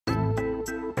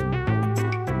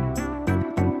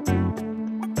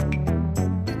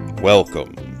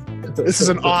Welcome This is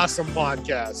an awesome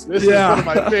podcast. This is one of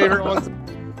my favorite ones.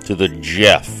 to the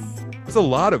Jeff It's a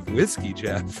lot of whiskey,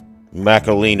 Jeff.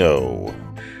 Macalino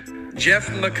Jeff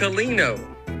Macalino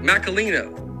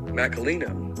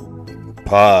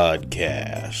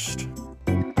podcast.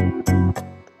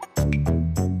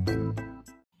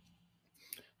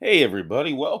 Hey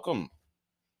everybody, welcome.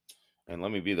 And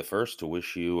let me be the first to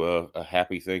wish you a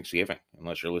happy Thanksgiving.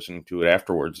 Unless you're listening to it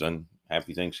afterwards, then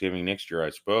happy Thanksgiving next year,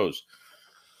 I suppose.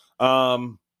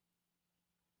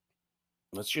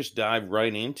 Let's just dive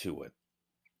right into it.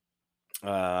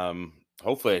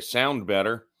 Hopefully I sound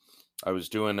better. I was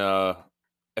doing a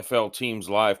FL Teams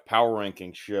Live Power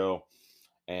Ranking show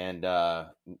and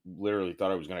literally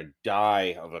thought I was going to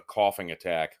die of a coughing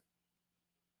attack.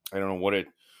 I don't know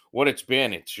what it's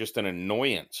been. It's just an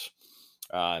annoyance.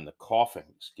 And the coughing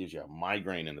just gives you a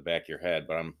migraine in the back of your head,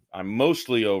 but I'm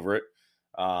mostly over it.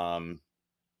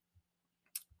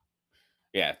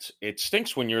 Yeah, it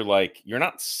stinks when you're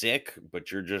not sick,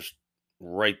 but you're just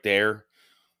right there.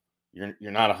 You're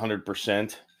not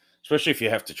 100%, especially if you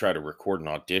have to try to record an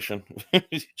audition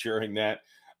during that.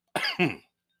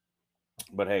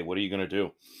 But hey, what are you gonna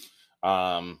do?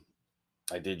 I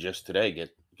did just today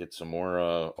get some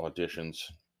more auditions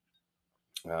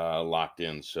locked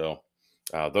in, so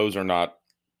those are not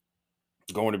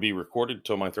going to be recorded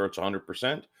until my throat's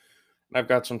 100%, and I've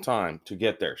got some time to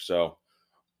get there. So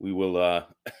we will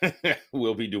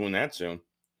we'll be doing that soon.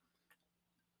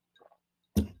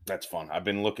 That's fun. I've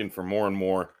been looking for more and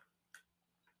more.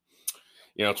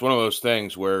 You know, it's one of those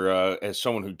things where as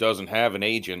someone who doesn't have an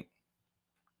agent,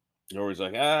 you're always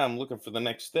like, I'm looking for the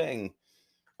next thing.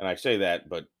 And I say that,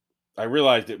 but I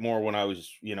realized it more when I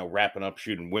was, wrapping up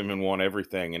shooting Women Want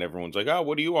Everything, and everyone's like,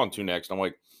 what are you on to next? I'm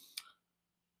like,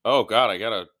 oh God, I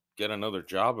gotta get another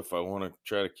job if I want to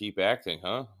try to keep acting,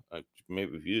 huh?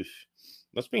 Maybe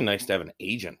must be nice to have an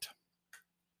agent,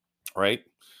 right?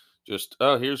 Just,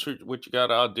 here's what you got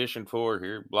to audition for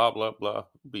here, blah, blah, blah.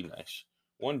 It'd be nice.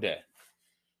 One day.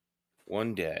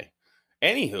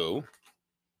 Anywho,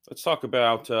 let's talk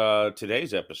about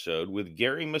today's episode with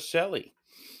Gary Miceli.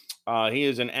 He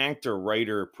is an actor,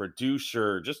 writer,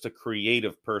 producer, just a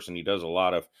creative person. He does a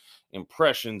lot of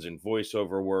impressions and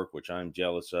voiceover work, which I'm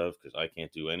jealous of because I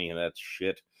can't do any of that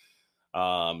shit.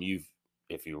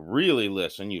 If you really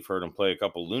listen, you've heard him play a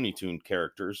couple Looney Tune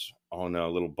characters on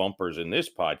little bumpers in this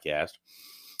podcast.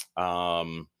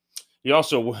 He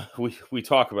also, we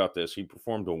talk about this. He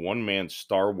performed a one-man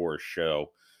Star Wars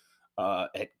show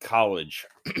at college,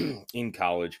 in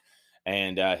college.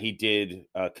 And he did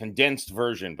a condensed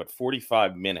version, but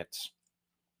 45 minutes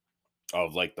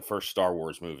of like the first Star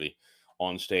Wars movie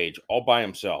on stage, all by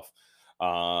himself.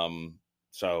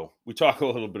 So we talk a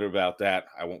little bit about that.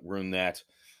 I won't ruin that.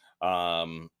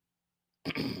 Fun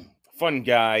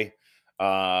guy.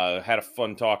 Had a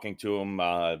fun talking to him.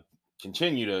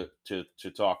 Continue to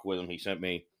talk with him. He sent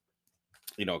me,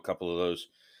 a couple of those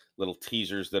little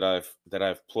teasers that I've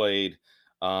played.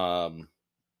 I'm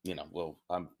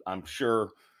sure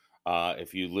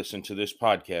if you listen to this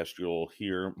podcast, you'll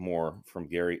hear more from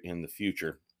Gary in the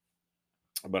future.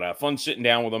 But fun sitting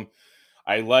down with him.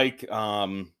 I like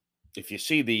if you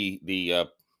see the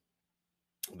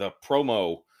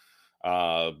promo,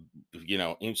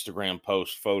 Instagram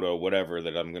post, photo, whatever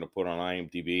that I'm going to put on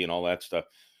IMDb and all that stuff.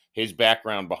 His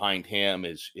background behind him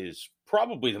is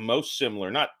probably the most similar,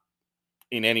 not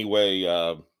in any way,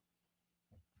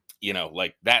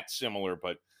 like that similar,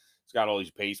 but it's got all these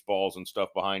baseballs and stuff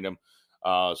behind him.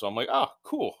 So I'm like, oh,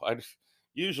 cool. I just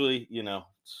usually,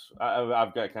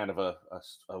 I've got kind of a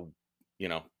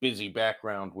busy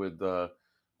background with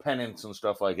pennants and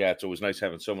stuff like that. So it was nice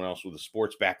having someone else with a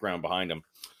sports background behind him.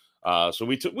 So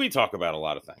we talk about a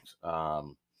lot of things.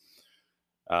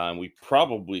 We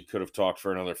probably could have talked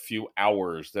for another few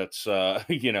hours. That's, I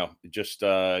think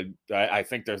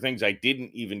there are things I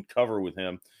didn't even cover with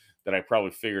him that I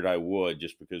probably figured I would,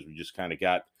 just because we just kind of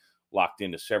got locked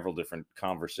into several different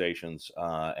conversations,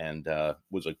 and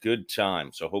was a good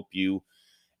time. So hope you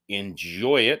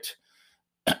enjoy it.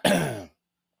 I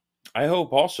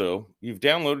hope also you've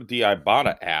downloaded the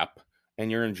Ibotta app and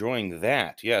you're enjoying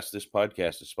that. Yes, this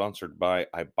podcast is sponsored by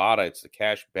Ibotta. It's the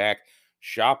cash back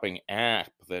shopping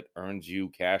app that earns you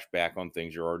cash back on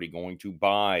things you're already going to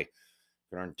buy. You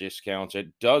can earn discounts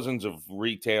at dozens of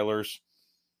retailers.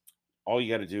 All you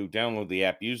got to do, download the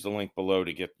app, use the link below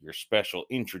to get your special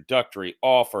introductory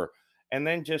offer, and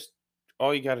then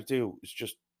all you got to do is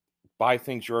just buy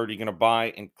things you're already going to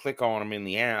buy and click on them in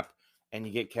the app, and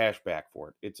you get cash back for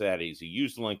it. It's that easy.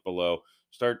 Use the link below.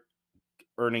 Start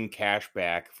earning cash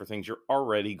back for things you're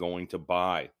already going to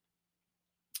buy.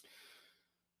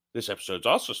 This episode's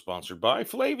also sponsored by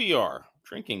Flaviar.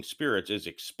 Drinking spirits is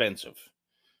expensive.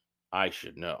 I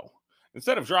should know.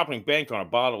 Instead of dropping bank on a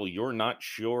bottle you're not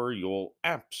sure you'll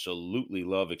absolutely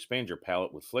love, expand your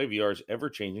palate with Flaviar's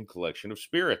ever-changing collection of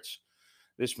spirits.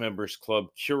 This members club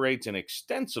curates an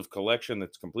extensive collection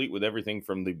that's complete with everything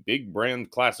from the big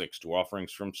brand classics to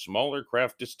offerings from smaller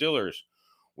craft distillers,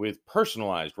 with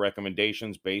personalized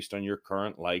recommendations based on your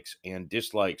current likes and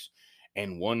dislikes,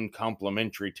 and one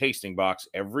complimentary tasting box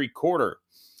every quarter.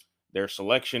 Their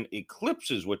selection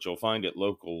eclipses what you'll find at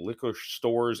local liquor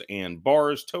stores and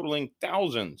bars, totaling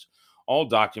thousands, all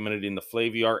documented in the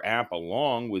Flaviar app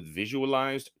along with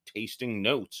visualized tasting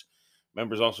notes.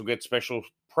 Members also get special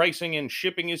pricing, and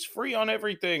shipping is free on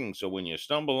everything. So when you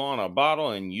stumble on a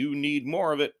bottle and you need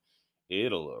more of it,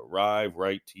 it'll arrive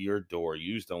right to your door.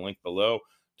 Use the link below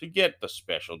to get the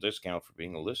special discount for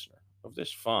being a listener of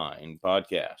this fine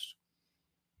podcast.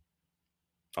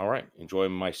 All right, enjoy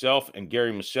myself and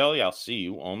Gary Miceli. I'll see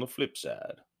you on the flip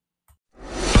side.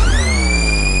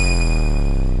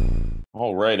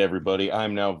 All right, everybody.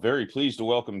 I'm now very pleased to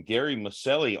welcome Gary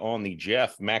Miceli on the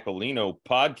Jeff Macalino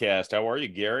podcast. How are you,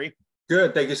 Gary?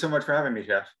 Good. Thank you so much for having me,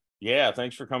 Jeff. Yeah,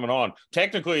 thanks for coming on.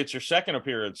 Technically, it's your second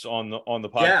appearance on the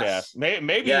podcast. Yes.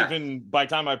 Maybe even by the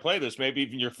time I play this, maybe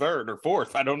even your third or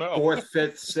fourth. I don't know. Fourth,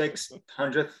 fifth, sixth,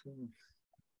 100th.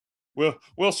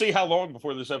 We'll see how long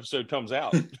before this episode comes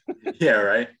out.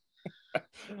 Yeah,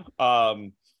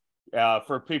 right.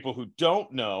 For people who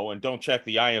don't know and don't check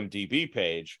the IMDb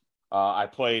page, I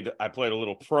played a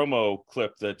little promo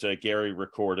clip that Gary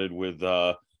recorded with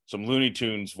some Looney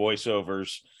Tunes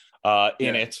voiceovers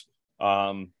in it.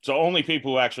 So only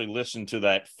people who actually listened to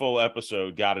that full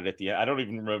episode got it at the end. I don't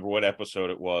even remember what episode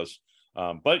it was,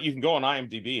 but you can go on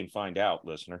IMDb and find out,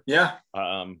 listener. Yeah.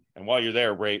 And while you're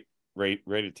there, rate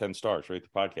it 10 stars. Rate the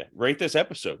podcast. Rate this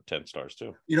episode 10 stars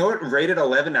too. You know what? Rated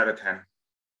 11 out of 10.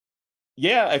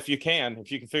 Yeah, if you can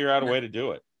figure out a way to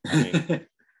do it. I mean,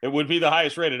 it would be the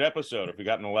highest rated episode if we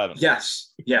got an 11.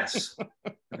 Yes.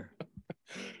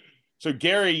 So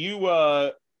Gary,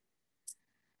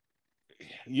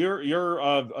 you're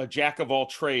a jack of all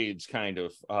trades, kind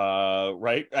of,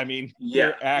 right? I mean,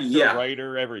 you're actor,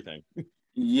 writer, everything.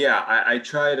 Yeah, I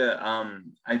try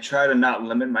to not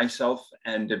limit myself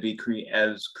and to be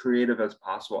as creative as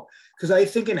possible, because I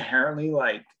think inherently,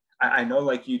 like I know,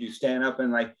 like you do stand up,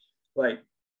 and like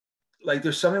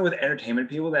there's something with entertainment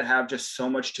people that have just so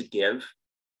much to give,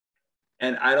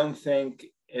 and I don't think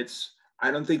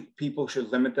people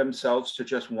should limit themselves to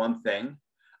just one thing.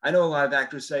 I know a lot of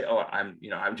actors say, "Oh, I'm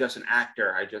just an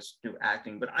actor. I just do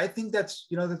acting," but I think that's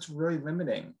really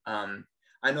limiting.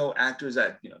 I know actors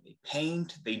that they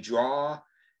paint, they draw,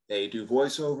 they do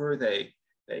voiceover, they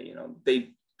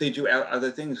do other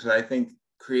things. So I think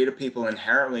creative people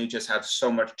inherently just have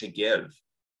so much to give,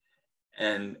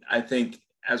 and I think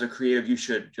as a creative you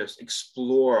should just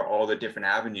explore all the different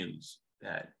avenues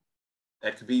that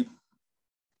could be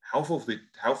helpful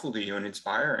to you and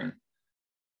inspiring.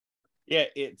 Yeah,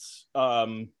 it's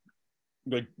the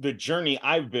journey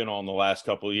I've been on the last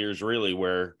couple of years, really,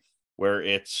 where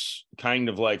it's kind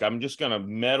of like I'm just going to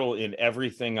meddle in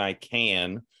everything I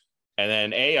can. And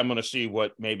then A, I'm going to see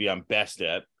what maybe I'm best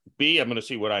at. B, I'm going to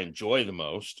see what I enjoy the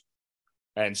most.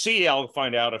 And C, I'll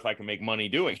find out if I can make money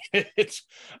doing it. It's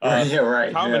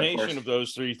right. Combination of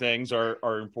those three things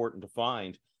are important to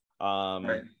find.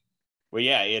 Right. Well,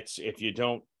 yeah, it's if you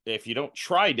don't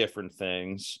try different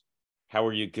things, how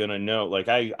are you going to know? Like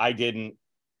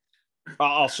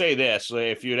I'll say this.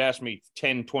 If you'd asked me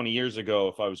 10, 20 years ago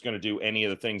if I was going to do any of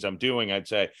the things I'm doing, I'd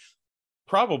say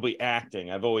probably acting.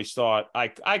 I've always thought I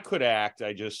could act.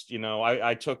 I just,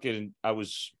 I took it and I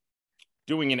was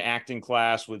doing an acting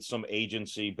class with some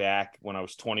agency back when I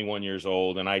was 21 years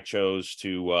old, and I chose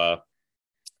to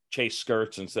chase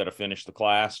skirts instead of finish the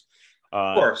class.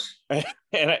 Of course. And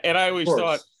I always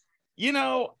thought,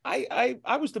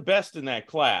 I was the best in that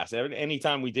class.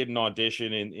 Anytime we did an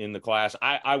audition in the class,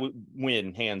 I would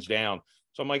win hands down.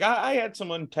 So I'm like, I had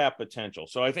some untapped potential.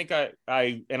 So I think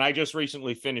I just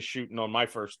recently finished shooting on my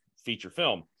first feature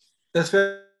film. That's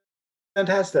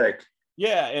fantastic.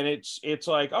 Yeah, and it's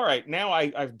like, all right, now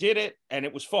I did it and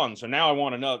it was fun. So now I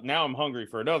want another. Now I'm hungry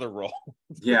for another role.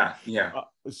 Yeah.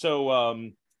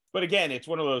 But again, it's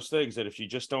one of those things that if you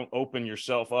just don't open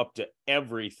yourself up to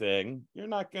everything, you're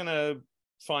not going to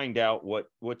find out what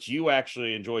you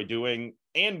actually enjoy doing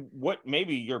and what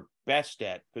maybe you're best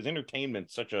at, because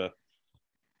entertainment's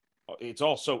it's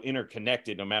all so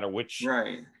interconnected no matter which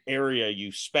area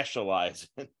you specialize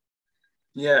in.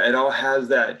 Yeah, it all has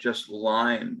that just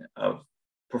line of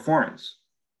performance.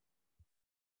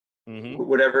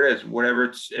 whatever it is, whatever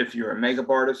it's, if you're a makeup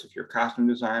artist, if you're a costume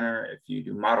designer, if you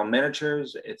do model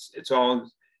miniatures, it's all,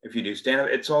 if you do stand-up,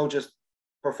 it's all just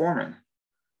performing.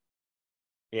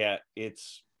 Yeah,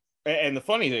 and the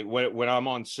funny thing, when I'm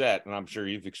on set, and I'm sure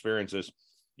you've experienced this,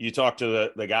 you talk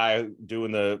to the guy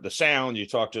doing the sound, you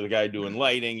talk to the guy doing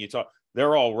lighting,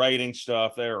 they're all writing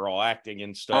stuff, they're all acting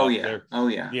and stuff. Oh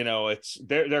yeah. You know,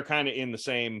 they're kind of in the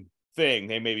same thing.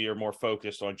 They maybe are more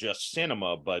focused on just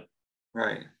cinema, but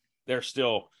right. They're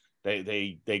still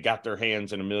they got their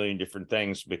hands in a million different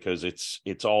things, because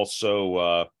it's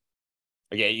also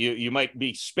yeah, you might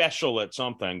be special at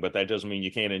something, but that doesn't mean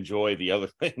you can't enjoy the other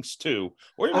things too.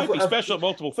 Or you might be special at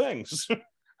multiple things.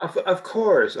 Of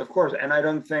course. And I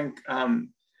don't think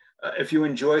if you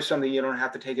enjoy something, you don't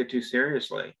have to take it too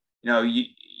seriously. You know,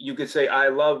 you could say, I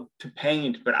love to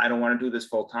paint, but I don't want to do this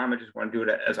full time. I just want to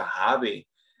do it as a hobby.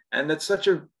 And that's such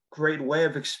a great way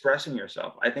of expressing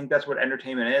yourself. I think that's what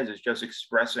entertainment is just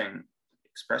expressing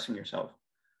yourself.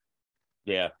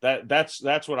 Yeah, that's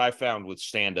what I found with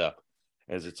stand-up,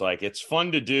 is it's like, it's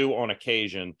fun to do on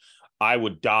occasion. I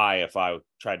would die if I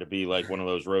tried to be like one of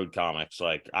those road comics.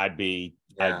 Like I'd be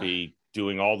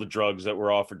doing all the drugs that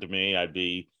were offered to me. I'd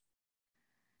be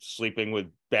sleeping with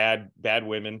bad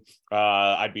women.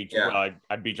 I'd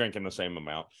be drinking the same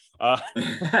amount. Of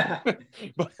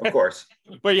course.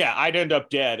 But yeah, I'd end up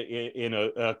dead in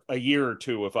a year or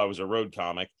two if I was a road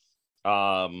comic.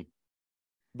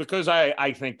 Because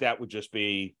I think that would just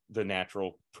be the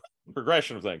natural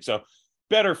progression of things. So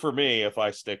better for me if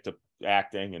I stick to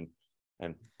acting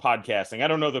and podcasting. I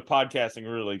don't know that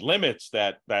podcasting really limits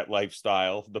that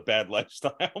lifestyle, the bad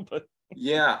lifestyle, but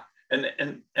yeah.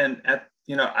 And at,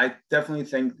 you know, I definitely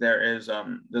think there's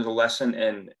a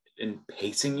lesson in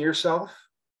pacing yourself.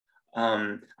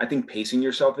 I think pacing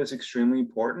yourself is extremely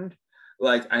important.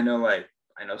 I know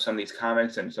some of these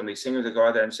comics and some of these singers that go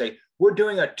out there and say, we're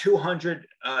doing a 200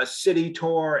 city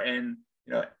tour in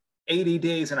 80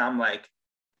 days. And I'm like,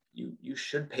 you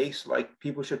should pace, like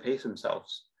people should pace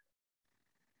themselves.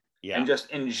 Yeah. And just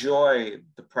enjoy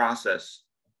the process.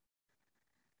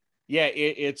 Yeah,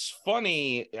 it's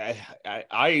funny.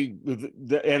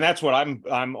 And that's what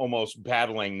I'm almost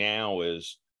battling now,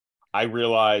 is I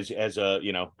realize as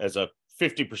a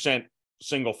 50%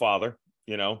 single father,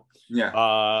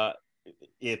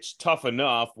 it's tough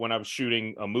enough when I was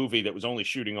shooting a movie that was only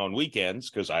shooting on weekends,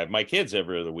 because I have my kids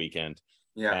every other weekend.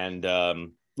 Yeah.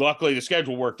 And luckily the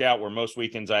schedule worked out where most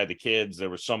weekends I had the kids. There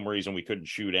was some reason we couldn't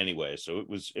shoot anyway, so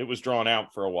it was drawn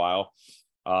out for a while.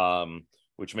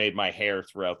 Which made my hair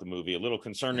throughout the movie a little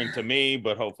concerning to me,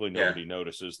 but hopefully nobody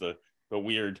notices the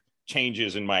weird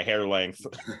changes in my hair length.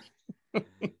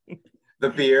 The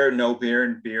beard, no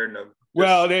beard, beard, no.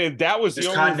 Well, that was the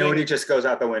only continuity just goes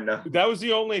out the window. That was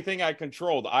the only thing I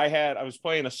controlled. I was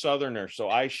playing a Southerner, so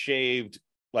I shaved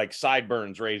like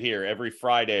sideburns right here every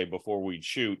Friday before we'd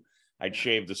shoot. I'd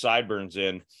shave the sideburns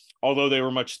in, although they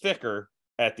were much thicker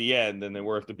at the end than they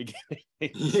were at the beginning.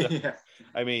 So, yeah.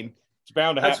 I mean, it's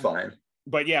bound to happen. That's fine.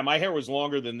 But yeah, my hair was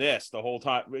longer than this the whole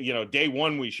time. Day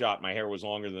one we shot, my hair was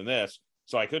longer than this,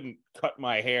 so I couldn't cut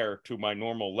my hair to my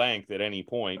normal length at any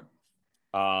point.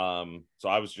 So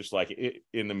I was just like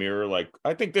in the mirror, like,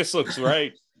 I think this looks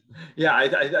right. Yeah,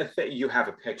 I think you have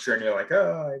a picture and you're like,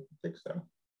 oh, I think so.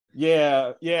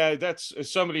 Yeah,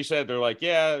 that's, somebody said, they're like,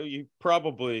 yeah, you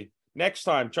probably next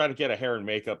time try to get a hair and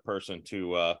makeup person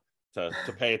to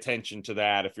pay attention to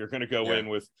that if you're going to go in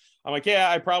with. I'm like, yeah,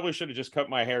 I probably should have just cut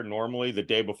my hair normally the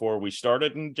day before we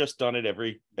started and just done it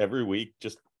every week,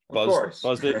 just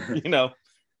buzzed it, Yeah.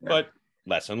 But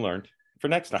lesson learned for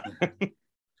next time.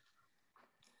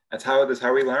 That's how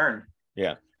we learn.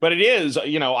 Yeah, but it is,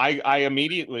 I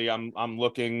immediately I'm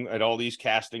looking at all these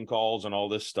casting calls and all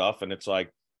this stuff, and it's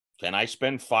like, can I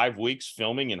spend 5 weeks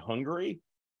filming in Hungary?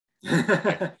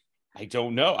 I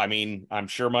don't know. I mean, I'm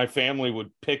sure my family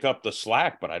would pick up the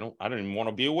slack, but I don't even want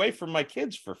to be away from my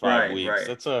kids for 5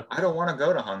 weeks. Right. I don't want to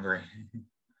go to Hungary.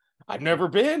 I've never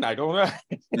been. I don't know.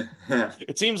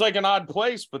 It seems like an odd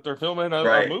place, but they're filming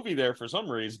a movie there for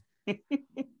some reason.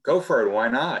 Go for it. Why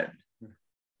not?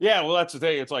 Yeah, well, that's the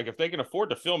thing. It's like, if they can afford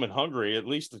to film in Hungary, at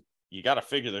least you got to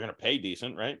figure they're going to pay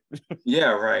decent, right?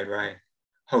 Yeah, right.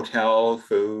 Hotel,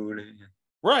 food.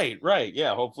 Right.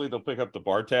 Yeah, hopefully they'll pick up the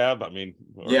bar tab. I mean,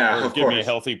 or give me a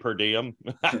healthy per diem.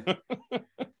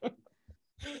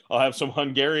 I'll have some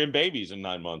Hungarian babies in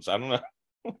 9 months. I don't know.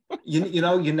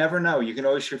 You never know. You can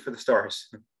always shoot for the stars.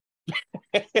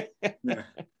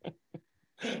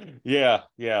 Yeah.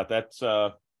 That's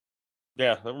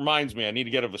that reminds me, I need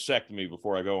to get a vasectomy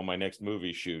before I go on my next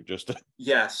movie shoot. Just to...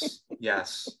 Yes.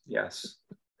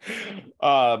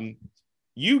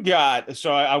 You got,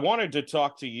 so I wanted to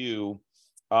talk to you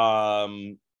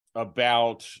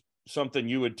about something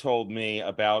you had told me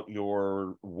about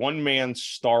your one-man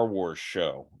Star Wars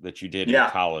show that you did in Yeah.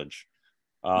 college.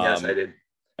 Yes, I Um, did.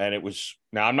 and it was,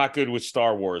 now I'm not good with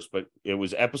Star Wars, but it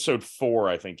was episode 4,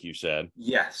 I think you said.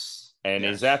 Yes. And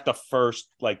is Yes. that the first,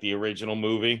 like the original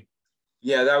movie?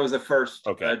 Yeah, that was the first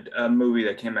Okay. movie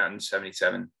that came out in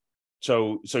 77.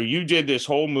 So you did this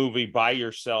whole movie by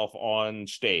yourself on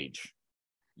stage.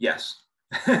 Yes.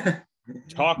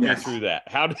 Talk me Yes. through that.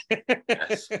 How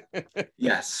Yes. did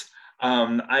Yes.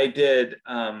 I did.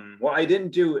 Well, I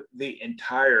didn't do the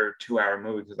entire 2 hour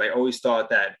movie because I always thought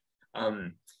that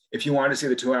if you want to see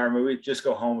the 2 hour movie, just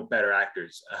go home with better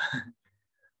actors.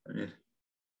 I mean,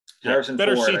 Yeah, Harrison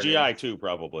better Ford. I CGI mean, too,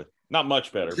 probably. Not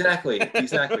much better. exactly,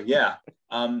 exactly. Yeah.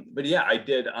 But yeah, I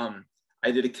did. I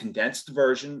did a condensed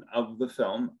version of the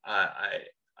film. I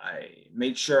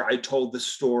made sure I told the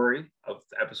story of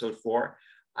episode 4.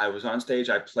 I was on stage.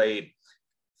 I played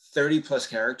 30 plus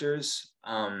characters.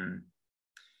 I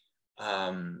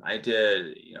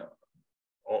did,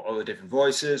 all the different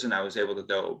voices, and I was able to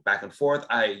go back and forth.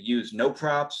 I used no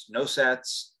props, no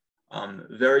sets,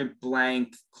 very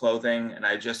blank clothing, and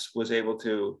I just was able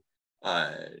to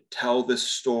tell this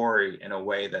story in a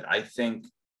way that I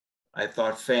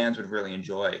thought fans would really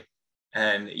enjoy.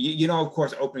 And of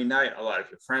course, opening night, a lot of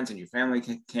your friends and your family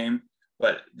came,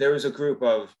 but there was a group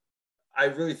of, I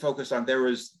really focused on, there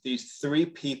was these 3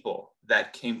 people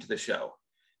that came to the show.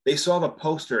 They saw the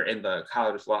poster in the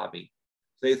college lobby.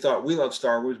 They thought, we love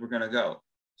Star Wars, we're going to go.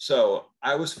 So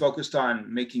I was focused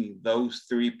on making those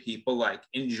 3 people like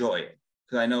enjoy it.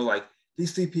 Because I know like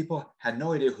these 3 people had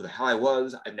no idea who the hell I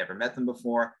was. I've never met them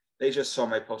before. They just saw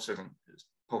my poster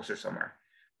somewhere.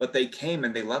 But they came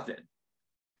and they loved it.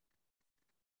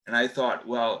 And I thought,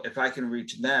 well, if I can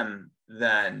reach them,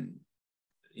 then,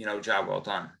 job well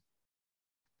done.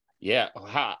 Yeah,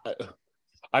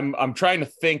 I'm trying to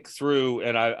think through,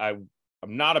 and I'm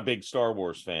not a big Star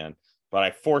Wars fan, but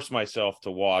I forced myself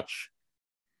to watch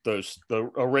the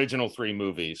original 3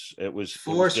 movies. It was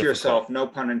Force difficult. yourself, no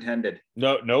pun intended.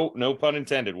 No pun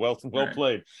intended. Well Right.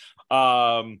 played.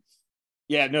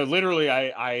 Yeah, no, literally,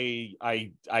 I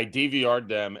DVR'd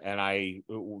them, and I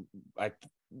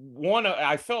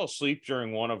fell asleep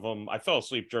during one of them. I fell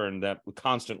asleep during that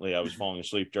constantly. I was falling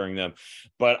asleep during them,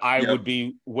 but I would Yep.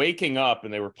 be waking up,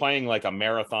 and they were playing like a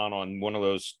marathon on one of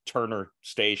those Turner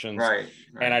stations, Right.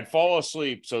 and Right. I'd fall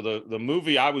asleep. So the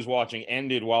movie I was watching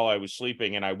ended while I was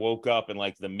sleeping, and I woke up in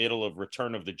like the middle of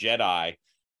Return of the Jedi,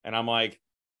 and I'm like,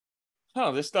 huh,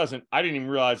 I didn't even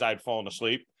realize I'd fallen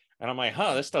asleep. And I'm like,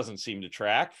 huh, this doesn't seem to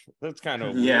track. That's kind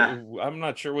of Yeah. weird. I'm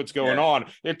not sure what's going Yeah.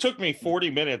 on. It took me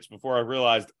 40 minutes before I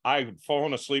realized I'd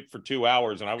fallen asleep for 2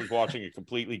 hours and I was watching a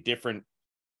completely different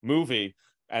movie.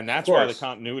 And Of that's why the course.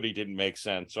 continuity didn't make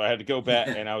sense. So I had to go back,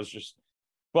 and I was just,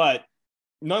 but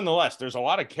nonetheless, there's a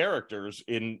lot of characters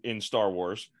in Star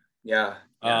Wars. Yeah.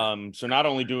 Yeah. So not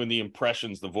only doing the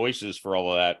impressions, the voices for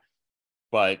all of that,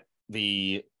 but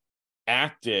the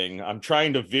acting. I'm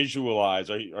trying to visualize.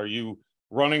 Are you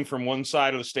running from one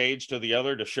side of the stage to the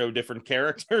other to show different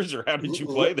characters, or how did you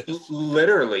play this?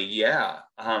 Literally, yeah.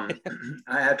 I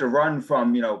had to run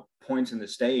from points in the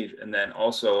stage, and then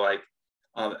also like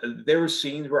there were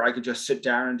scenes where I could just sit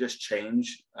down and just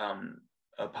change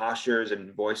postures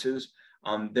and voices.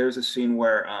 There's a scene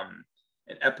where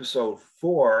in episode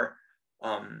 4,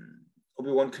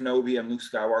 Obi-Wan Kenobi and Luke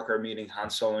Skywalker are meeting Han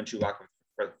Solo and Chewbacca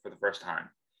for the first time,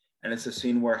 and it's a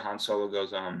scene where Han Solo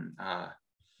goes,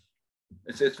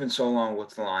 it's been so long.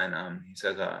 What's the line? He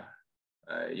says,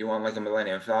 you want like a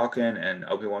Millennium Falcon? And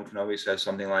Obi-Wan Kenobi says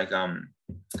something like,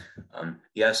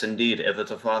 yes, indeed, if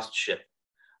it's a fast ship.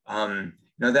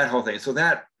 That whole thing.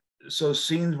 So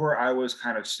scenes where I was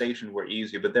kind of stationed were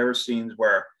easy, but there were scenes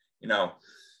where,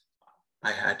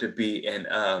 I had to be in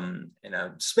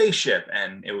a spaceship,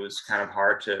 and it was kind of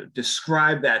hard to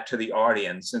describe that to the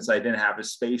audience since I didn't have a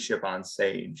spaceship on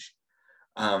stage.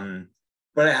 But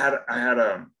I had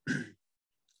a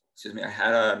excuse me, I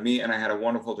had a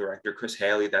wonderful director, Chris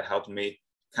Haley, that helped me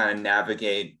kind of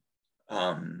navigate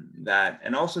that,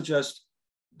 and also just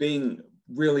being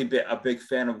really a big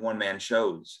fan of one-man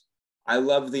shows. I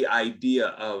love the idea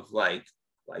of like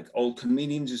old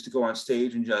comedians used to go on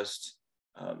stage and just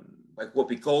like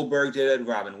Whoopi Goldberg did it,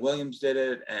 Robin Williams did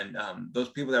it, and those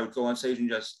people that would go on stage and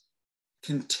just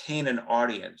contain an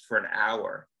audience for an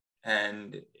hour.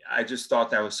 And I just thought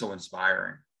that was so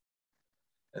inspiring.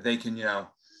 That they can,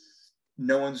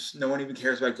 no one even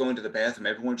cares about going to the bathroom.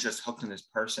 Everyone's just hooked on this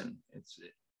person.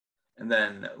 And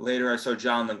then later I saw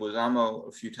John Leguizamo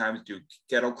a few times do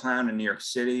Ghetto Clown in New York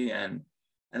City, and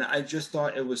And I just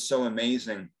thought it was so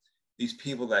amazing. These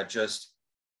people that just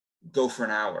go for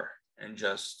an hour and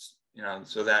just,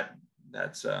 so that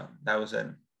was it.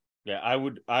 Yeah,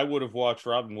 I would have watched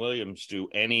Robin Williams do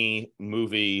any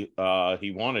movie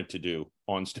he wanted to do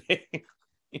on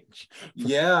stage.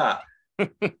 Yeah.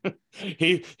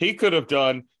 He could have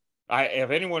done.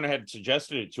 If anyone had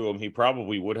suggested it to him, he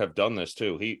probably would have done this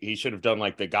too. He should have done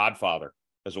like The Godfather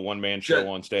as a one-man show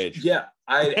on stage. Yeah,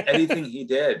 anything he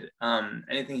did,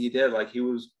 like he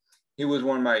was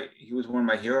one of my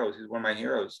heroes. He's one of my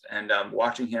heroes, and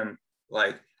watching him,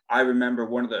 like, I remember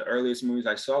one of the earliest movies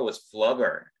I saw was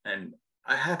Flubber, and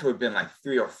I had to have been like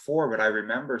 3 or 4, but I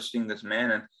remember seeing this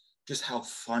man and just how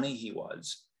funny he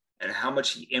was, and how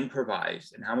much he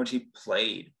improvised, and how much he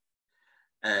played,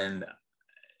 and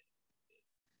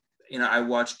I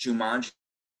watched Jumanji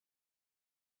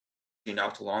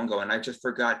not too long ago, and I just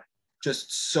forgot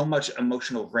just so much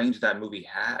emotional range that movie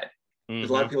had. Because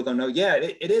a lot of people don't know. Yeah,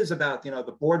 it is about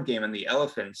the board game and the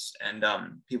elephants and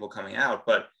people coming out,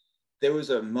 but there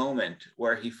was a moment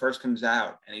where he first comes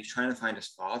out and he's trying to find his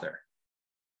father,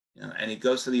 and he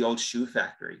goes to the old shoe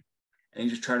factory and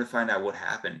he's just trying to find out what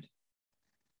happened.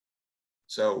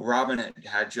 So Robin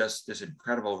had just this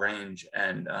incredible range,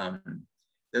 and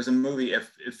there's a movie,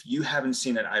 if you haven't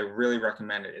seen it, I really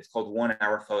recommend it. It's called 1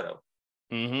 Hour Photo.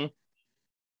 Mm-hmm.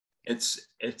 It's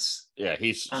yeah,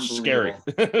 he's scary.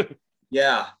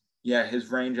 yeah, his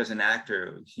range as an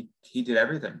actor, he did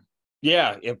everything.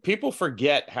 Yeah, if people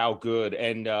forget how good,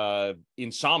 and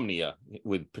Insomnia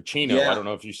with Pacino. Yeah. I don't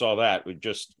know if you saw that.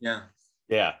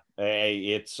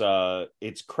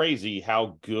 It's crazy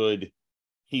how good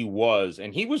he was,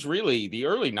 and he was really the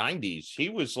early '90s. He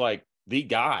was like the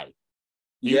guy.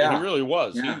 He really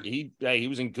was. Yeah. He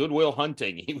was in Good Will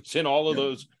Hunting. He was in all of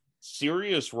those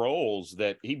serious roles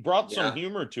that he brought some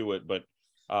humor to it, but.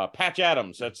 Patch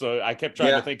Adams. I kept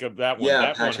trying to think of that one. Yeah,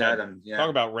 that Patch one Adams. Yeah. Talk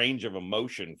about range of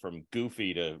emotion from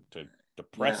goofy to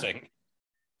depressing.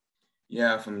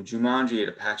 Yeah, from Jumanji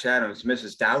to Patch Adams,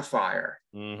 Mrs. Doubtfire.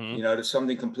 Mm-hmm. To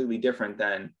something completely different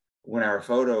than 1 Hour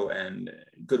Photo and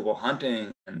Good Will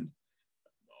Hunting and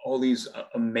all these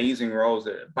amazing roles.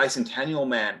 Bicentennial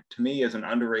Man, to me, is an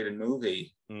underrated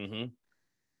movie. Mm-hmm.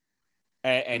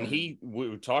 And we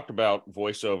talked about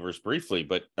voiceovers briefly,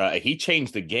 but he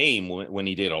changed the game when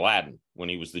he did Aladdin, when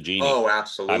he was the genie. Oh,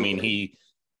 absolutely. I mean,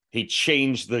 he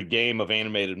changed the game of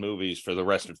animated movies for the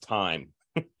rest of time.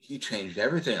 He changed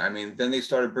everything. I mean, then they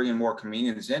started bringing more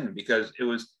comedians in because he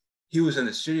was in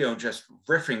the studio just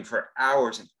riffing for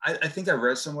hours. And I think I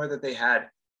read somewhere that they had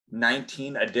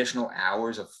 19 additional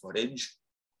hours of footage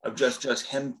of just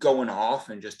him going off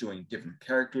and just doing different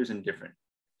characters and different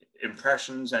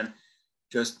impressions, and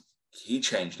just he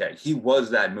changed that. He was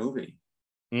that movie.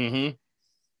 Mm-hmm.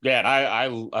 Yeah, and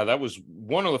I that was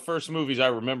one of the first movies I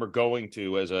remember going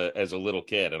to as a little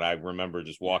kid, and I remember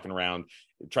just walking around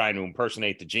trying to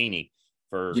impersonate the genie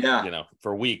for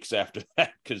for weeks after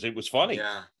that, because it was funny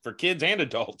for kids and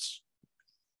adults.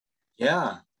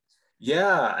 Yeah,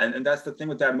 and that's the thing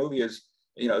with that movie is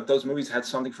those movies had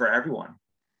something for everyone.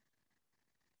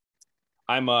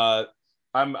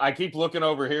 I keep looking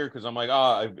over here because I'm like,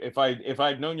 if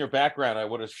I'd known your background, I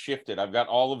would have shifted. I've got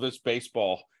all of this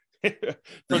baseball.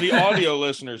 For the audio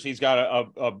listeners, he's got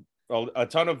a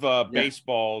ton of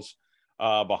baseballs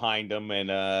behind him,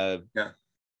 and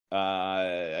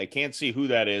I can't see who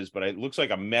that is, but it looks like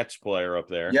a Mets player up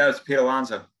there. Yeah, it's Pete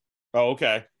Alonso. Oh,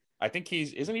 okay. I think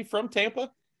isn't he from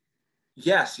Tampa?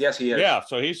 Yes, he is. Yeah,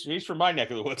 so he's from my neck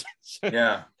of the woods.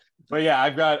 Yeah. But yeah,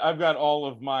 I've got all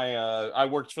of my I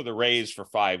worked for the Rays for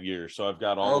 5 years, so I've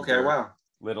got all of their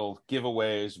little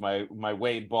giveaways. My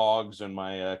Wade Boggs and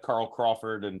my Carl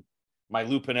Crawford and my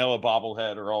Lou Piniella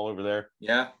bobblehead are all over there.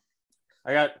 Yeah.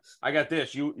 I got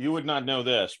this. You would not know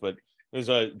this, but there's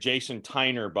a Jason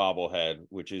Tyner bobblehead,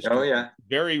 which is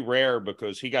very rare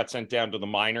because he got sent down to the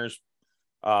minors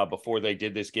before they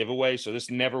did this giveaway. So this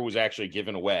never was actually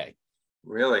given away.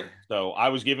 Really? So I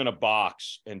was given a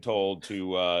box and told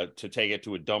to take it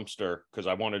to a dumpster because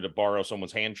I wanted to borrow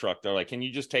someone's hand truck. They're like, "Can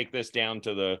you just take this down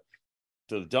to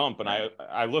the dump?" And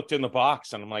I looked in the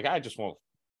box and I'm like, I just won't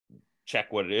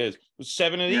check what it is. There's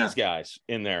 7 of these guys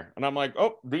in there, and I'm like,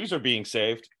 oh, these are being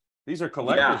saved. These are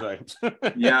collector's items.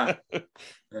 Yeah.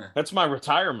 That's my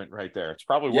retirement right there. It's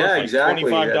probably worth like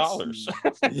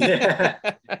 $25. Yeah,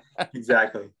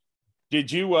 exactly.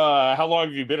 Did you? How long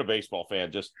have you been a baseball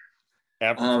fan? Just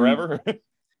forever?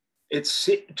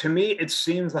 To me, it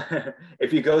seems like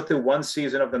if you go through one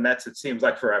season of the Mets, it seems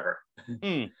like forever.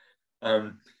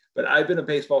 But I've been a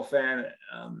baseball fan.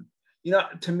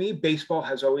 To me, baseball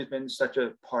has always been such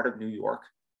a part of New York.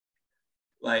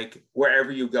 like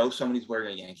wherever you go, somebody's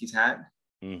wearing a Yankees hat.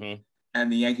 Mm-hmm.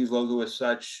 And the Yankees logo is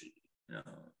such,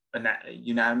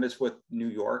 unanimous with New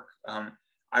York.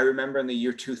 I remember in the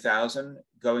year 2000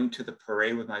 going to the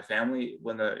parade with my family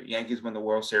when the Yankees won the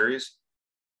World Series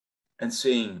and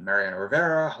seeing Mariano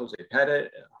Rivera, Jose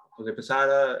Pettit, Jose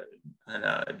Posada,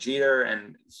 and Jeter,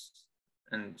 and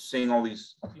seeing all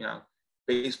these,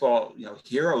 baseball,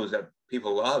 heroes that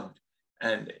people loved.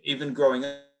 And even growing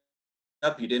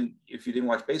up, if you didn't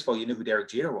watch baseball, you knew who Derek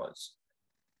Jeter was.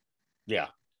 Yeah.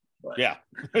 But, Yeah.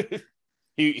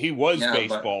 he was yeah,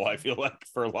 baseball, I feel like,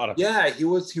 for a lot of. Yeah, he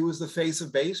was the face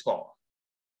of baseball.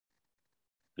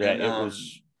 Yeah, and, it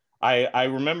was. I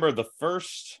remember the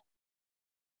first.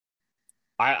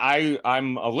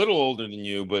 I'm a little older than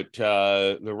you, but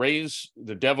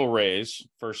the Devil Rays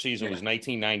first season was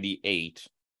 1998.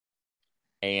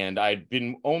 And I'd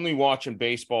been only watching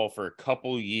baseball for a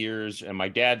couple years, and my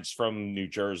dad's from New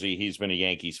Jersey. He's been a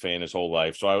Yankees fan his whole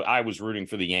life. So I was rooting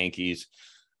for the Yankees.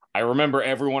 I remember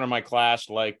everyone in my class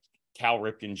liked Cal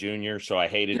Ripken Jr., so I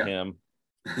hated him.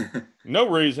 No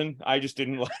reason. I just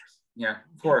didn't like. Yeah,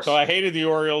 of course. So I hated the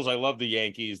Orioles. I loved the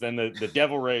Yankees. Then the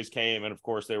Devil Rays came, and of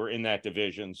course they were in that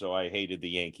division, so I hated the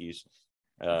Yankees.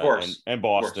 Of course. And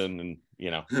Boston, and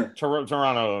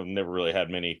Toronto never really had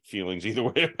many feelings either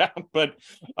way about. But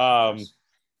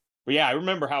yeah, I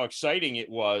remember how exciting it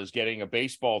was getting a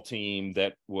baseball team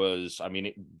that was. I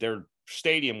mean, their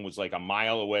stadium was like a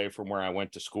mile away from where I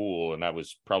went to school, and I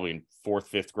was probably in 4th,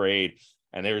 5th grade.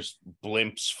 And there's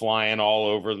blimps flying all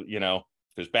over,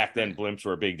 because back then blimps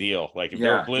were a big deal. Like if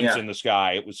there were blimps in the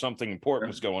sky, it was something important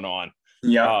was going on.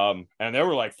 Yeah. And there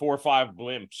were like 4 or 5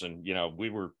 blimps, and we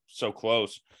were so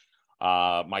close.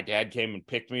 My dad came and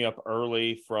picked me up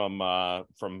early from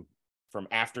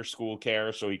after school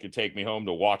care so he could take me home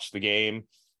to watch the game.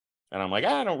 And I'm like,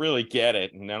 I don't really get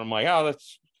it. And then I'm like, oh,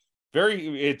 that's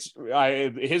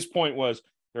his point was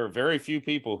there are very few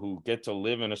people who get to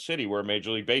live in a city where a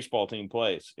Major League Baseball team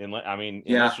plays.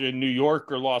 Unless you're in New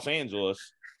York or Los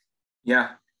Angeles.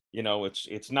 Yeah.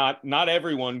 It's not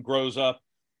everyone grows up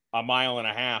a mile and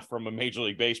a half from a Major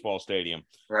League Baseball stadium.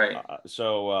 Right.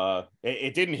 So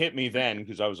it didn't hit me then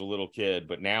because I was a little kid,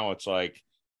 but now it's like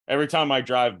every time I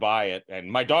drive by it,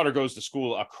 and my daughter goes to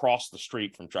school across the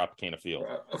street from Tropicana Field.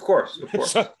 Of course.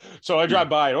 so I drive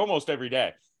by it almost every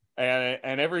day.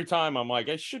 And every time I'm like,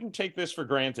 I shouldn't take this for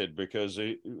granted because,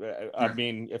 I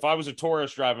mean, if I was a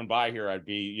tourist driving by here, I'd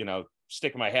be,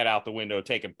 sticking my head out the window,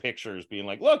 taking pictures, being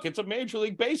like, look, it's a Major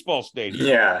League Baseball stadium.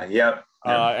 Yeah, yep.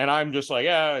 And I'm just like,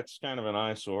 yeah, it's kind of an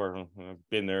eyesore. I've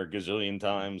been there a gazillion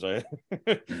times.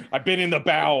 I've been in the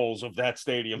bowels of that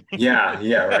stadium.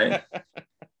 Yeah, right.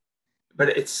 But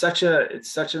it's such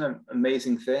an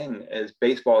amazing thing as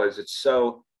baseball is. It's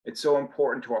so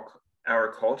important to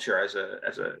our culture as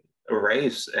a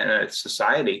race and a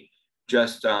society.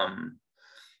 Just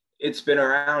it's been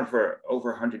around for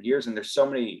over 100 years, and there's so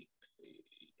many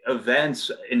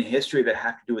events in history that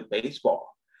have to do with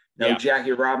baseball.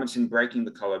 Jackie Robinson breaking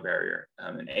the color barrier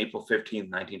in April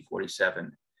 15th,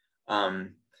 1947.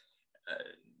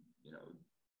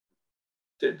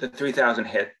 The 3,000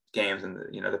 hit games, and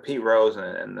the Pete Rose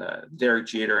and the Derek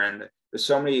Jeter, and there's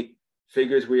so many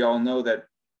figures we all know that,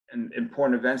 and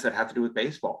important events that have to do with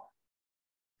baseball.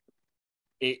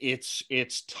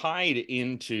 It's tied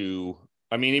into,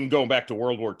 I mean, even going back to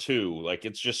World War II, like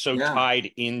it's just so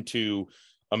tied into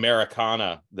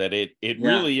Americana that it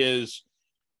really is.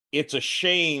 It's a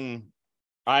shame.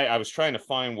 I was trying to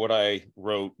find what I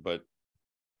wrote, but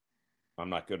I'm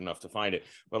not good enough to find it.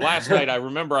 But last night, I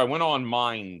remember I went on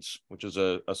Minds, which is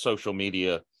a social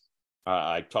media.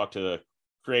 I talked to the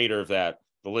creator of that.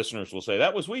 The listeners will say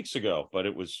that was weeks ago, but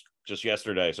it was just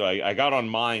yesterday. So I got on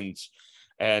Minds,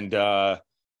 and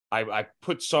I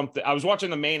put something. I was watching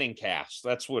the Manning cast.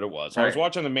 That's what it was. I was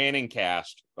watching the Manning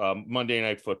cast, Monday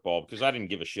Night Football, because I didn't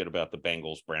give a shit about the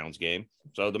Bengals-Browns game.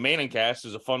 So the Manning cast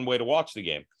is a fun way to watch the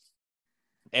game.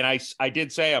 And I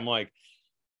did say, I'm like,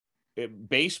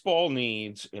 baseball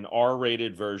needs an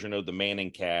R-rated version of the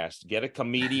Manning cast. Get a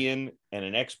comedian and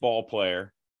an ex-ball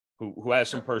player who has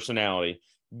some personality.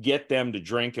 Get them to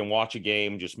drink and watch a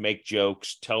game, just make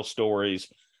jokes, tell stories.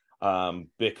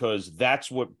 Because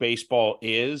that's what baseball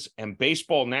is. And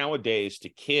baseball nowadays to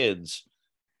kids,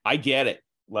 I get it.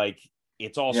 Like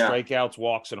it's all strikeouts,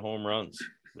 walks, and home runs.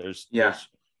 There's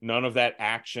none of that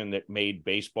action that made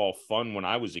baseball fun when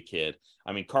I was a kid.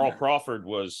 I mean, Carl Crawford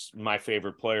was my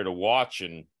favorite player to watch.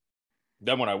 And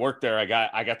then when I worked there, I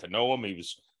got to know him. He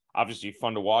was obviously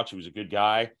fun to watch. He was a good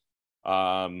guy.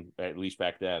 At least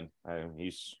back then.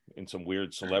 He's in some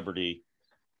weird celebrity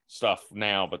stuff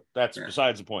now, but that's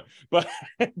besides the point. But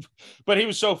but he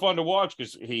was so fun to watch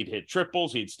because he'd hit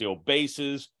triples, he'd steal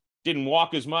bases, didn't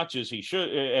walk as much as he should,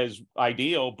 as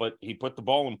ideal, but he put the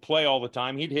ball in play all the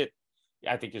time. He'd hit,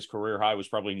 I think his career high was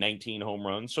probably 19 home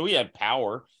runs. So he had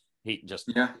power. He just,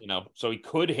 so he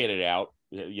could hit it out,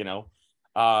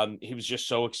 He was just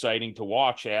so exciting to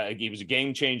watch. He was a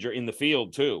game changer in the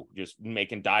field too, just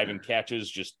making diving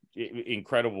catches, just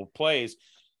incredible plays.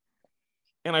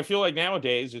 And I feel like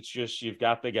nowadays it's just, you've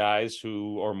got the guys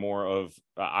who are more of,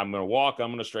 I'm going to walk, I'm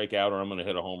going to strike out, or I'm going to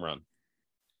hit a home run.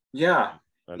 Yeah.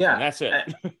 And that's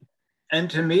it. And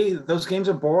to me, those games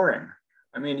are boring.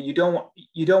 I mean, you don't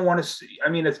want to see, I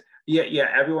mean, it's,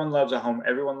 everyone loves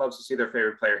everyone loves to see their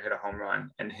favorite player hit a home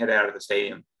run and hit out of the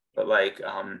stadium. But like,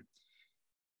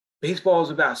 baseball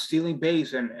is about stealing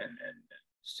base and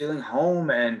stealing home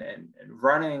and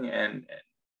running and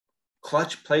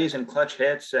clutch plays and clutch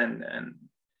hits and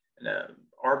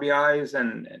RBIs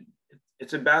and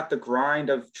it's about the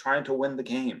grind of trying to win the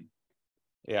game.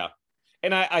 Yeah.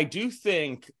 And I do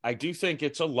think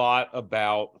it's a lot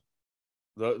about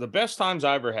the best times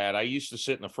I ever had. I used to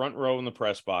sit in the front row in the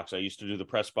press box. I used to do the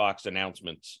press box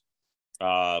announcements.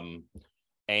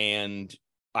 And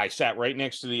I sat right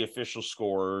next to the official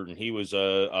scorer, and he was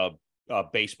a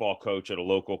baseball coach at a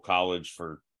local college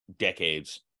for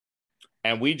decades.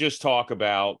 And we just talk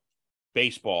about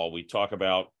baseball. We talk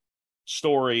about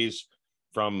stories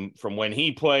from when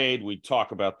he played. We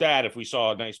talk about that. If we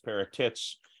saw a nice pair of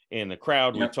tits in the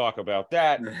crowd, we talk about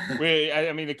that.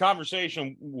 I mean, the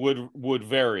conversation would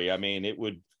vary. I mean, it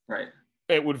would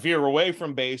veer away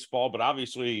from baseball, but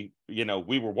obviously,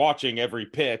 we were watching every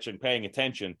pitch and paying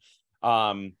attention.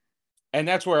 And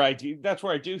that's where I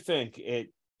do think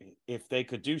if they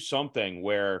could do something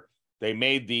where they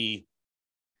made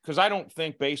because I don't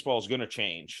think baseball is going to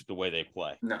change the way they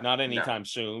play. Not anytime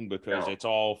soon, because it's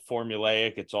all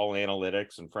formulaic, it's all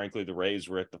analytics, and frankly, the Rays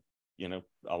were at the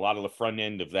a lot of the front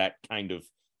end of that kind of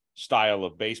style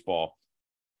of baseball.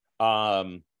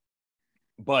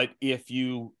 But if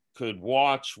you could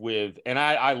watch and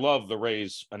I love the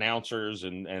Rays announcers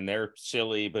and they're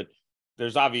silly, but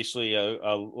there's obviously a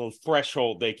little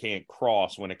threshold they can't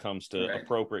cross when it comes to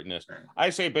appropriateness.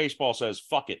 I say baseball says,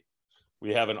 fuck it.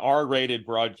 We have an R-rated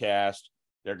broadcast.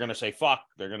 They're going to say, fuck,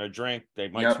 they're going to drink. They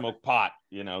might smoke pot.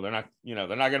 They're not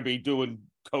going to be doing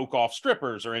coke off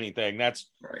strippers or anything.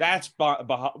 That's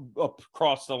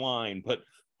across the line, but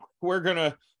we're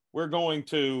going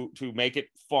to make it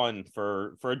fun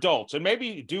for adults, and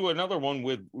maybe do another one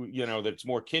with, that's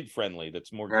more kid friendly,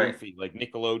 that's more goofy, like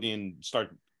Nickelodeon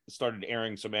started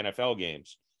airing some NFL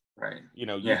games. You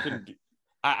can,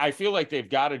 I feel like they've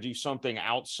got to do something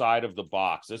outside of the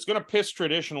box. It's going to piss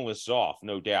traditionalists off,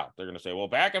 no doubt. They're going to say, well,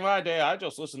 back in my day, I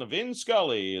just listened to Vin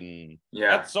Scully and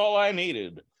that's all I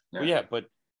needed. But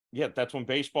that's when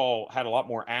baseball had a lot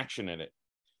more action in it.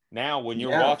 Now, when you're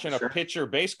watching a pitcher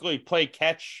basically play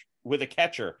catch with a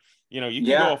catcher, you can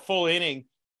go a full inning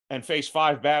and face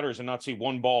 5 batters and not see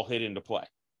one ball hit into play.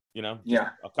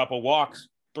 A couple walks,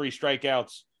 3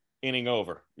 strikeouts, inning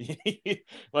over.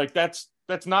 Like that's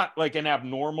not like an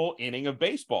abnormal inning of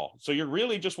baseball. So you're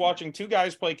really just watching 2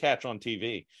 guys play catch on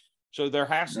TV. So there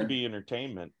has to be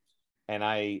entertainment. And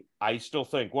I still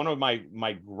think one of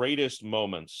my greatest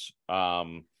moments,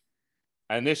 and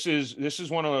this is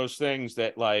one of those things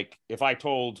that, like, if I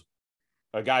told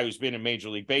a guy who's been in Major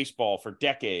League Baseball for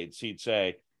decades, he'd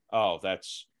say, oh,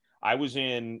 I was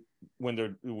in when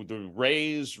the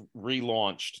Rays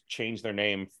relaunched, changed their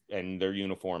name and their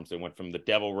uniforms. They went from the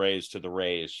Devil Rays to the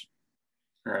Rays.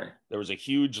 There was a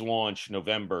huge launch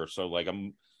November. So like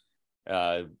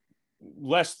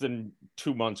less than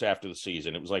 2 months after the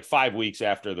season. It was like 5 weeks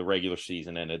after the regular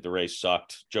season ended. The Rays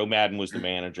sucked. Joe Madden was the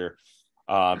manager.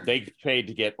 They paid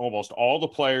to get almost all the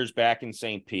players back in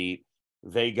St. Pete.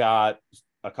 They got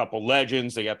a couple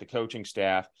legends. They got the coaching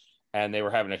staff, and they were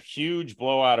having a huge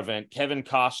blowout event. Kevin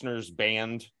Costner's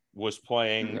band was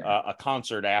playing a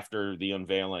concert after the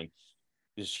unveiling.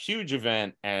 This huge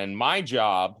event, and my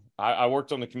job, I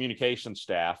worked on the communication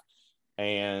staff,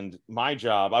 and my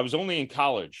job, I was only in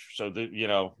college. So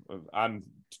I'm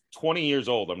 20 years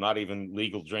old. I'm not even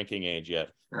legal drinking age yet.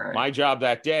 My job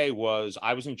that day was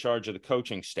I was in charge of the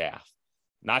coaching staff,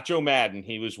 not Joe Madden.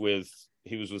 He was with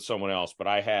someone else, but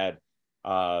I had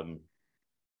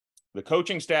the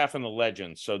coaching staff and the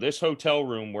legends. So this hotel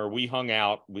room where we hung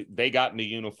out, they got into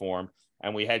uniform,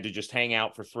 and we had to just hang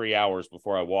out for 3 hours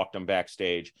before I walked them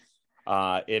backstage.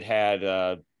 It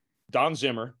had Don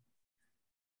Zimmer,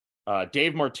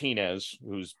 Dave Martinez,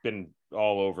 who's been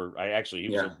all over. He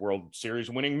was a World Series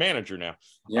winning manager now.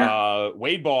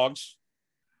 Wade Boggs,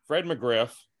 Fred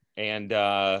McGriff, and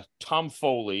Tom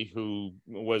Foley, who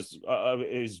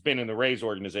has been in the Rays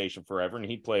organization forever, and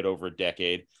he played over a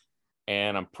decade.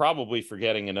 And I'm probably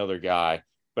forgetting another guy,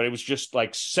 but it was just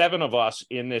like 7 of us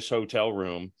in this hotel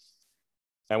room,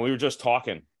 and we were just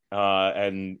talking.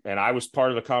 And I was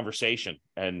part of the conversation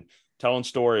and telling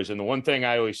stories. And the one thing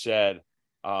I always said,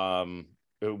 it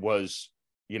was,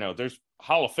 there's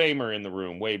Hall of Famer in the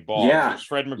room, Wade Boggs, there's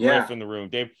Fred McGriff in the room,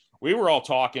 Dave. We were all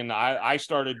talking. I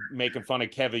started making fun of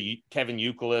Kevin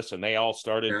Youkilis, and they all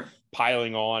started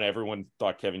piling on. Everyone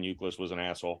thought Kevin Youkilis was an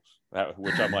asshole,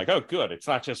 which I'm like, oh, good. It's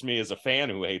not just me as a fan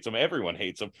who hates him. Everyone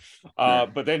hates him.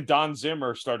 But then Don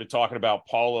Zimmer started talking about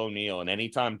Paul O'Neill, and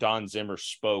anytime Don Zimmer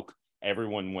spoke,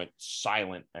 everyone went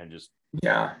silent and just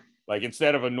like,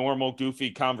 instead of a normal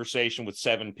goofy conversation with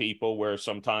 7 people where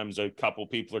sometimes a couple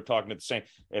people are talking at the same,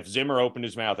 if Zimmer opened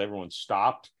his mouth, everyone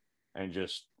stopped and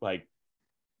just like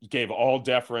gave all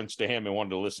deference to him and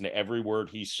wanted to listen to every word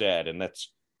he said. And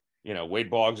that's, Wade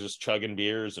Boggs is chugging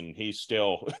beers, and he's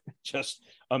still just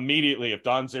immediately, if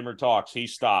Don Zimmer talks, he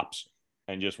stops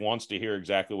and just wants to hear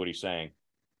exactly what he's saying.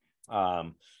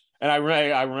 And I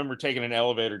remember taking an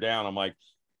elevator down. I'm like,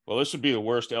 well, this would be the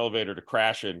worst elevator to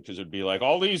crash in, because it'd be like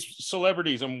all these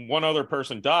celebrities and one other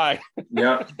person die.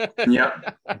 Yep.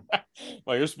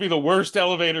 Like, this would be the worst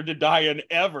elevator to die in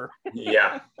ever.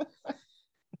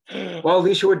 Well, at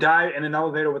least you would die in an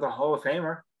elevator with a Hall of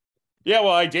Famer. Yeah,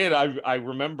 well, I did. I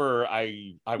remember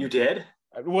You did?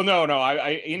 Well, no.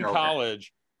 In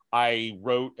college, I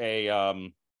wrote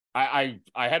I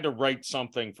had to write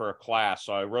something for a class,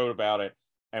 so I wrote about it.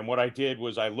 And what I did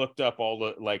was I looked up all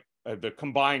the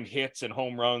combined hits and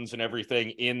home runs and everything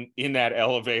in that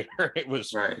elevator. It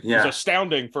was it was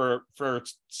astounding for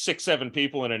 6-7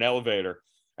 people in an elevator.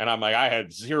 And I'm like, I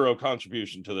had zero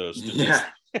contribution to those.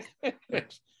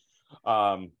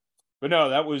 But no,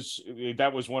 that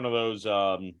was one of those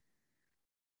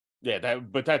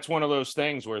but that's one of those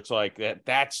things where it's like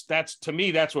that's to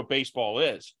me, that's what baseball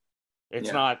is.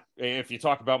 It's not, if you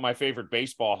talk about my favorite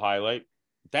baseball highlight,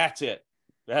 that's it.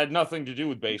 It had nothing to do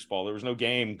with baseball. There was no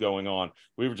game going on.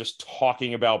 We were just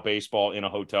talking about baseball in a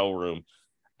hotel room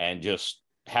and just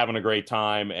having a great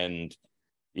time. And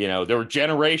there were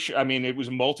it was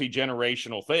a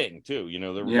multi-generational thing too.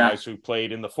 There were guys who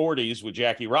played in the 40s with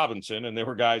Jackie Robinson, and there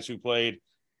were guys who played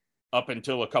up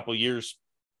until a couple years,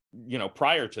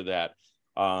 prior to that.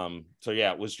 So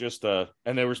yeah, it was just and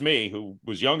there was me, who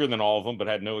was younger than all of them, but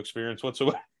had no experience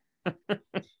whatsoever.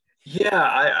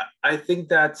 I think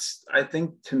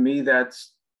to me,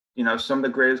 that's, some of the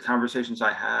greatest conversations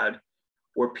I had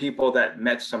were people that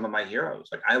met some of my heroes.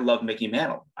 Like, I love Mickey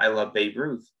Mantle. I love Babe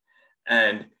Ruth.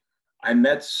 And I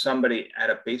met somebody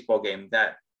at a baseball game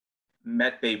that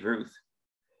met Babe Ruth.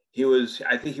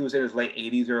 I think he was in his late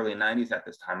 80s, early 90s at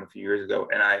this time, a few years ago.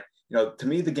 And to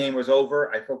me, the game was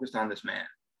over. I focused on this man.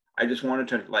 I just wanted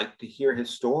to hear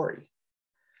his story.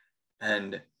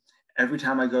 And every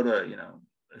time I go to,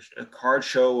 a card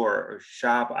show or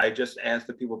shop, I just ask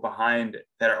the people behind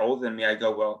that are older than me, I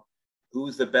go, well,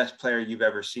 who's the best player you've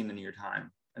ever seen in your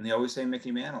time? And they always say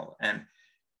Mickey Mantle. And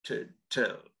to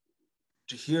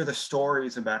hear the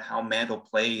stories about how Mantle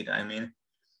played, I mean,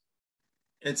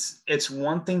 it's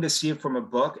one thing to see it from a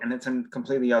book, and it's a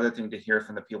completely other thing to hear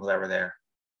from the people that were there.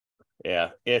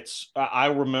 Yeah, I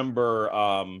remember,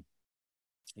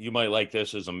 you might like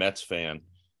this as a Mets fan.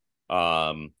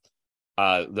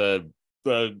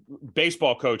 The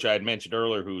baseball coach I had mentioned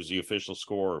earlier, who was the official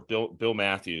scorer, Bill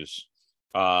Matthews,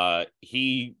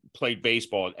 he played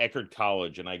baseball at Eckerd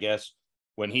College. And I guess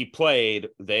when he played,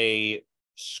 they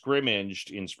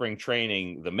scrimmaged in spring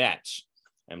training the Mets,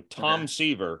 and Tom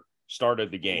Seaver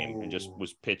started the game and just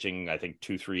was pitching, I think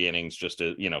 2-3 innings, just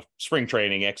a, spring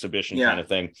training exhibition kind of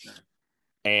thing.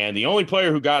 And the only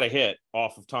player who got a hit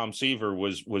off of Tom Seaver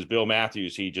was Bill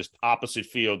Matthews. He just opposite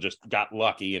field, just got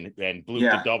lucky and blew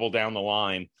the double down the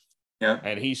line. Yeah.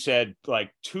 And he said,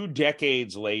 like, 2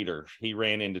 decades later, he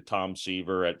ran into Tom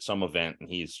Seaver at some event, and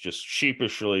he's just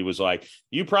sheepishly was like,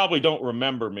 "You probably don't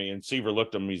remember me." And Seaver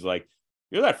looked at him. He's like,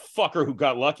 "You're that fucker who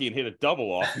got lucky and hit a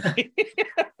double off me."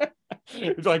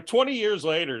 It's like 20 years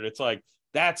later, and it's like,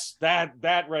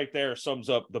 that right there sums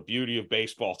up the beauty of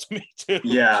baseball to me too.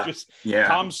 Yeah. It's just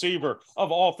Tom Seaver,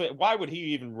 of all things, why would he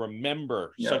even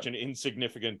remember such an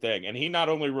insignificant thing? And he not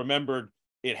only remembered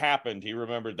it happened, he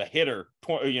remembered the hitter,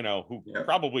 who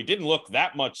probably didn't look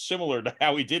that much similar to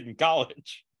how he did in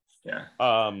college. It's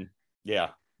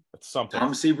something.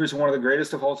 Tom Seaver's one of the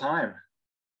greatest of all time.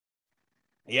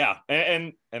 Yeah,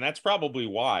 and that's probably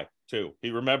why too. He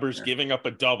remembers giving up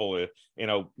a double. In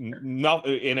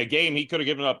a game he could have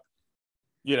given up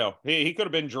You know, he could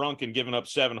have been drunk and given up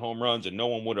 7 home runs and no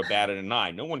one would have batted an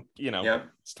eye. No one, you know, Yep.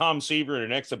 it's Tom Seaver in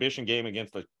an exhibition game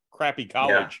against a crappy Yeah.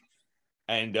 college.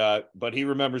 And, but he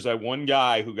remembers that one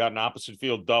guy who got an opposite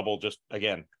field double, just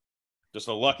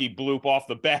a lucky bloop off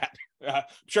the bat. I'm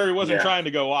sure he wasn't trying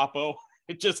to go oppo.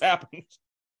 It just happened.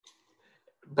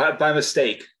 By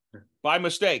mistake. By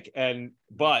mistake.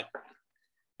 But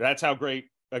that's how great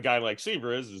a guy like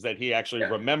Seaver is that he actually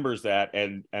remembers that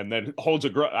and then holds a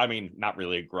grudge. I mean, not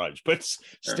really a grudge, but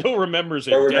still remembers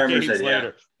it decades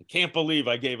later. I can't believe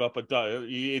I gave up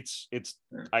it's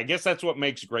I guess that's what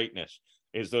makes greatness,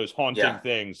 is those haunting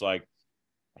things. Like,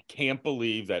 I can't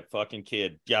believe that fucking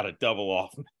kid got a double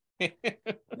off.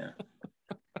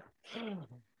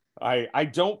 I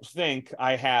don't think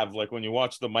I have, like, when you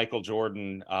watch the Michael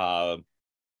Jordan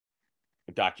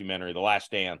documentary, The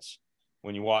Last Dance,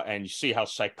 when you watch and you see how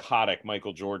psychotic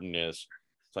Michael Jordan is,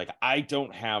 it's like, I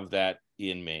don't have that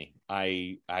in me.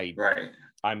 I'm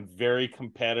very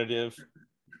competitive,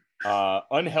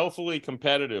 unhealthily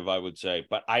competitive, I would say,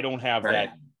 but I don't have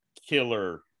that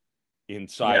killer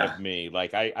inside of me.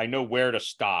 Like, I know where to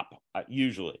stop,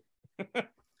 usually.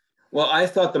 Well, I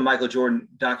thought the Michael Jordan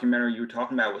documentary you were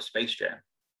talking about was Space Jam.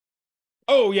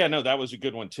 Oh yeah, no, that was a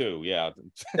good one too. Yeah,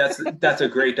 that's a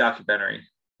great documentary.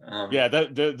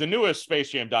 The newest Space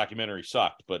Jam documentary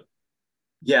sucked, but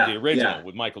the original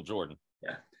with Michael Jordan.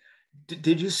 Yeah.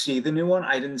 Did you see the new one?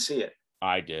 I didn't see it.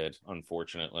 I did,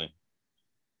 unfortunately.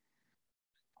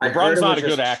 LeBron's not a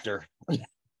good actor.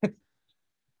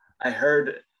 I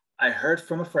heard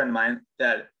from a friend of mine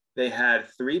that they had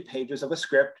 3 pages of a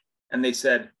script and they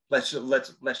said, let's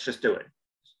just do it.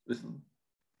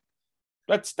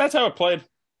 That's how it played.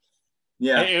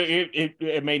 Yeah.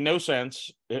 It made no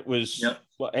sense. It was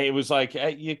like,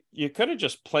 you could have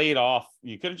just played off.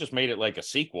 You could have just made it like a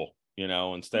sequel, you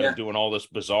know, instead of doing all this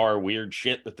bizarre, weird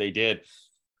shit that they did.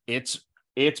 It's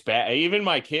bad. Even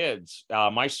my kids,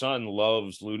 my son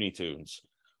loves Looney Tunes.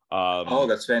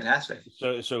 That's fantastic.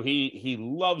 So he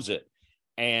loves it.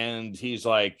 And he's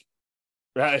like,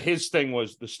 his thing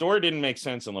was, the story didn't make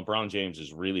sense and LeBron James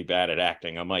is really bad at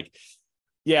acting. I'm like,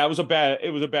 yeah, it was a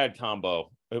bad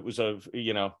combo. It was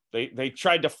they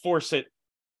tried to force it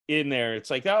in there. It's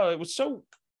like, oh, it was so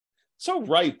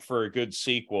ripe for a good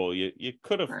sequel. You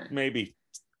could have maybe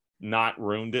not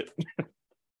ruined it.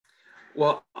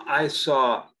 Well, I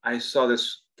saw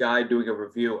this guy doing a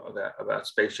review about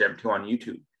Space Jam 2 on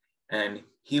YouTube, and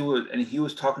he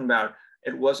was talking about,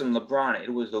 it wasn't LeBron,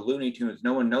 it was the Looney Tunes.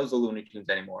 No one knows the Looney Tunes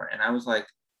anymore. And I was like,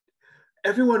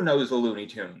 everyone knows the Looney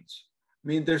Tunes. I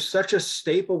mean, there's such a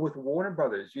staple with Warner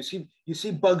Brothers. You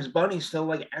see Bugs Bunny still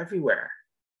like everywhere.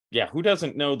 Yeah, who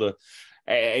doesn't know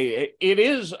it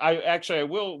is, I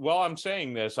will, while I'm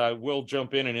saying this, I will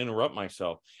jump in and interrupt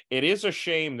myself. It is a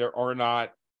shame there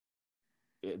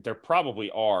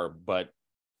probably are, but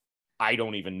I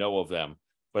don't even know of them.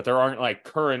 But there aren't like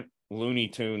current Looney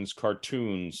Tunes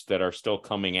cartoons that are still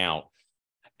coming out.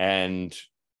 And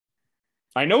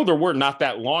I know there were not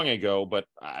that long ago, but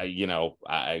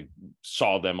I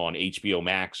saw them on HBO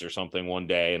Max or something one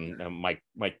day, and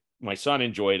my son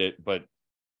enjoyed it, but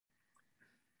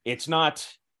it's not.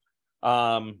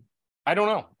 I don't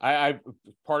know.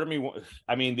 Part of me.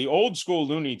 I mean, the old school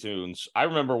Looney Tunes. I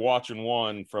remember watching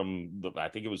one from I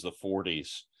think it was the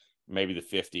 40s, maybe the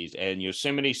 50s, and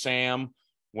Yosemite Sam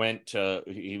went to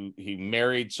he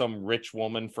married some rich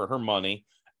woman for her money,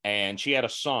 and she had a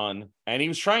son, and he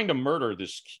was trying to murder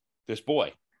this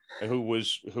boy who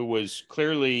was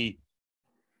clearly,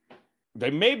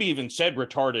 they maybe even said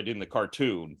retarded in the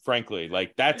cartoon, frankly.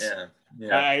 Like, that's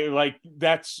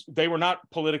they were not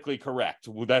politically correct.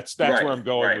 That's right, where I'm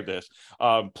going with this.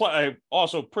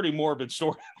 Also pretty morbid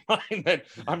storyline that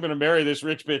I'm going to marry this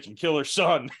rich bitch and kill her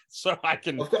son so I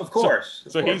can, of course.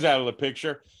 So he's out of the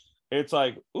picture. It's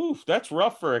like, oof, that's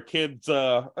rough for a kid's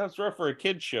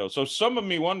show. So some of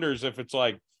me wonders if it's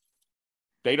like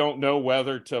they don't know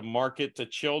whether to market to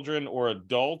children or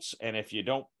adults, and if you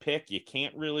don't pick, you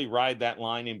can't really ride that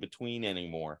line in between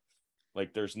anymore.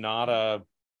 Like, there's not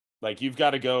you've got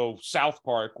to go South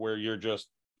Park where you're just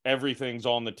everything's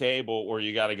on the table, or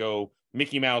you got to go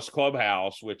Mickey Mouse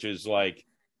Clubhouse, which is like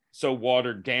so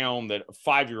watered down that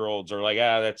 5-year-olds are like,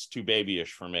 that's too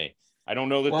babyish for me. I don't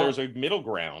know that there's a middle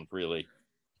ground, really.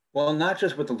 Well, not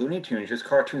just with the Looney Tunes, just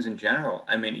cartoons in general.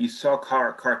 I mean, you saw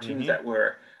cartoons that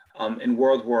were in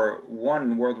World War I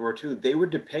and World War II. They were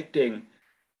depicting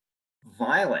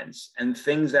violence and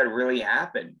things that really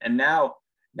happened. And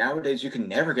nowadays, you can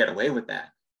never get away with that.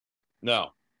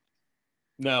 No,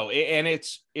 and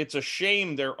it's a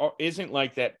shame there isn't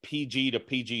like that PG to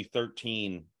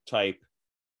PG-13 type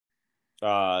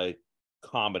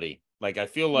comedy. Like, I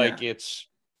feel Yeah. like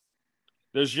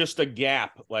there's just a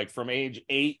gap, like from age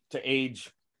 8 to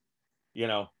age,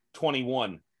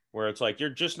 21, where it's like, you're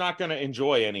just not going to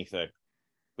enjoy anything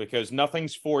because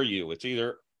nothing's for you. It's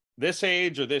either this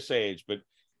age or this age. But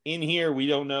in here, we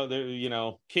don't know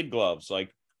the, kid gloves.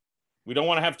 Like, we don't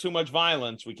want to have too much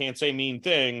violence. We can't say mean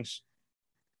things,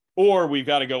 or we've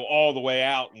got to go all the way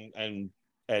out and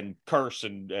curse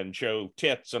and show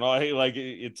tits and all. Like,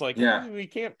 it's like, Yeah. we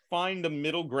can't find the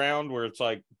middle ground where it's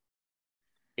like,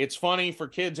 it's funny for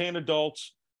kids and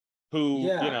adults who,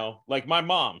 Yeah. like my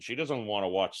mom, she doesn't want to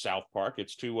watch South Park.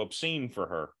 It's too obscene for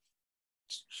her.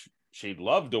 She'd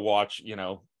love to watch,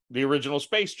 the original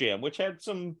Space Jam, which had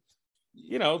some,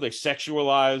 they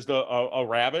sexualized a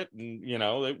rabbit, and,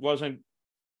 it wasn't,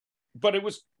 but it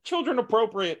was children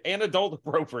appropriate and adult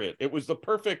appropriate. It was the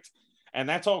perfect, and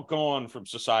that's all gone from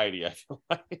society, I feel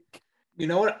like. You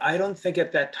know what? I don't think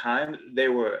at that time they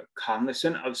were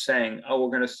cognizant of saying, "Oh,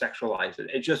 we're going to sexualize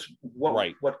it." It just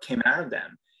Right. what came out of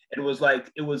them. It was like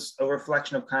it was a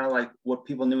reflection of kind of like what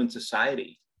people knew in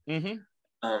society. Mm-hmm.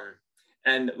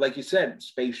 And like you said,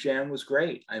 Space Jam was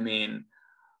great. I mean,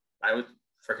 I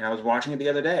was watching it the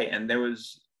other day, and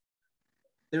there's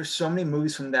so many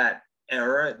movies from that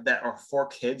era that are for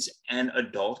kids and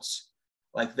adults.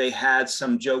 Like, they had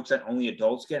some jokes that only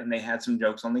adults get, and they had some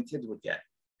jokes only kids would get.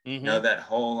 Mm-hmm. That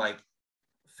whole like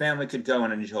family could go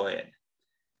and enjoy it.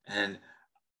 And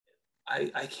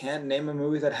I can't name a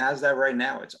movie that has that right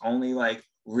now. It's only like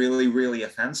really, really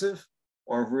offensive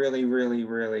or really, really,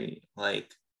 really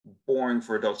like boring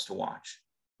for adults to watch.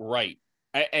 Right.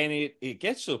 And it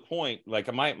gets to the point,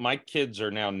 like my kids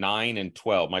are now 9 and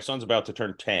 12. My son's about to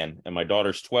turn 10 and my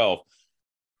daughter's 12.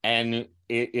 And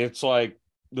it's like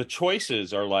the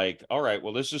choices are like, all right,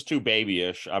 well, this is too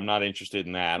babyish. I'm not interested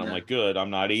in that. I'm like, good, I'm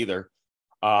not either.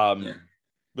 Yeah.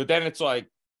 But then it's like,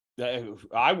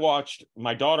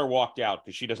 my daughter walked out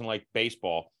because she doesn't like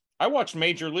baseball. I watched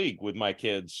Major League with my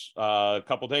kids a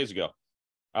couple days ago,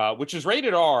 which is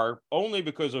rated R only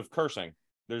because of cursing.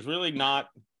 There's really not,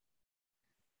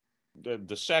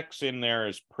 the sex in there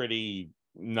is pretty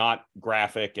not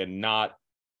graphic and not,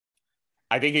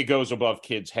 I think it goes above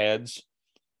kids' heads.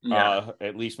 Yeah.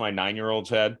 At least my 9-year-old's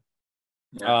head.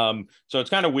 Yeah. So it's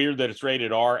kind of weird that it's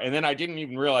rated R. And then I didn't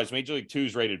even realize Major League 2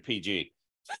 is rated PG.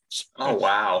 Oh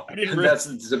wow. I didn't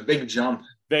That's a big jump.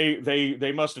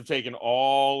 They must have taken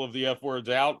all of the F words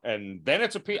out, and then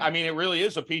it's I mean, it really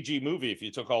is a PG movie if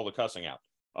you took all the cussing out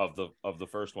of the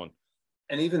first one.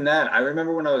 And even that, I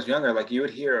remember when I was younger, like you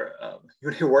would hear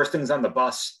worse things on the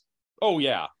bus. Oh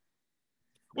yeah.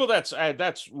 Well, that's at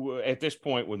this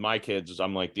point with my kids, is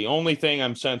I'm like, the only thing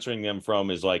I'm censoring them from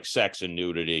is like sex and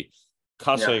nudity.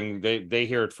 Cussing, they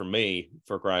hear it from me,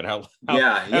 for crying out loud.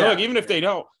 Yeah. And look, even if they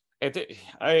don't,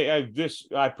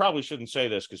 I probably shouldn't say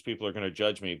this because people are going to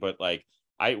judge me, but like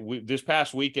this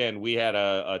past weekend we had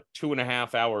a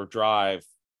 2.5-hour drive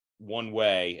one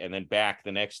way and then back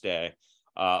the next day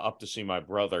up to see my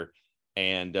brother,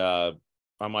 and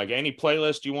I'm like, any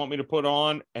playlist you want me to put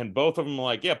on? And both of them are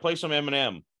like, yeah, play some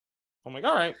Eminem. I'm like,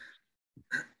 all right.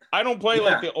 I don't play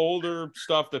like the older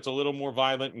stuff that's a little more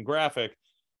violent and graphic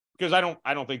because I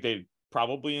don't think they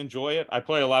probably enjoy it. I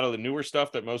play a lot of the newer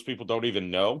stuff that most people don't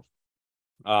even know.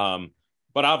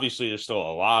 But obviously there's still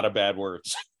a lot of bad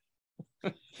words.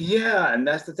 Yeah, and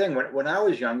that's the thing. When I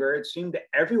was younger, it seemed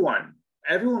everyone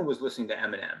was listening to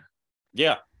Eminem.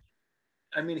 Yeah.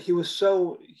 I mean, he was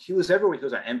everywhere. He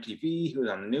was on MTV, he was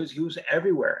on the news, he was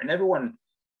everywhere. And everyone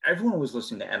was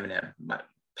listening to Eminem. My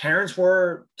parents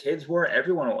were, kids were,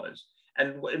 everyone was.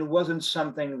 And it wasn't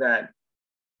something that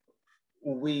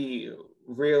we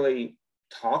really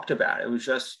talked about. It was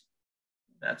just,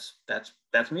 that's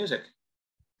music.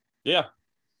 Yeah.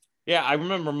 Yeah. I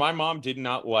remember my mom did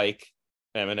not like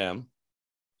Eminem.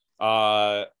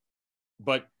 But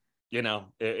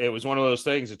it was one of those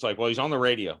things. It's like, well, he's on the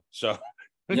radio. So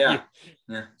yeah.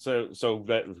 So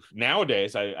that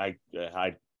nowadays I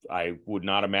would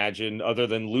not imagine, other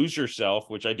than Lose Yourself,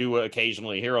 which I do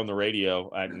occasionally hear on the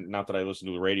radio. Not that I listen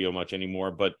to the radio much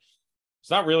anymore, but it's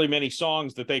not really many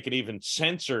songs that they could even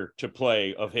censor to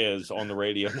play of his on the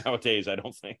radio nowadays, I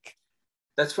don't think.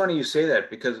 That's funny you say that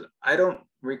because I don't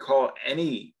recall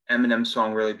any Eminem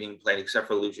song really being played except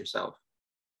for Lose Yourself.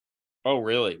 Oh,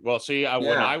 really? Well, see,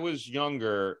 when I was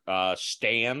younger,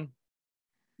 Stan,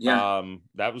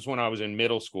 that was when I was in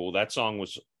middle school. That song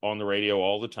was on the radio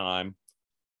all the time.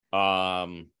 My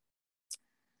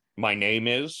Name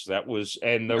Is, that was,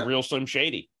 and the Real Slim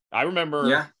Shady. I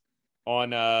remember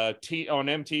on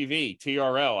MTV,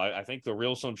 TRL, I think the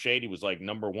Real Slim Shady was like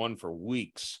number one for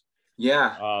weeks.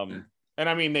 Yeah. And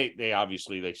I mean, they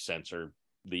obviously they censored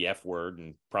the F word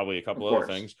and probably a couple Of other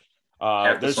course. things.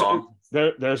 Half the song.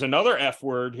 There's another F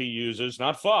word he uses,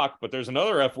 not fuck, but there's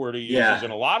another F word he uses Yeah. in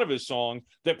a lot of his songs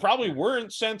that probably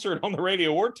weren't censored on the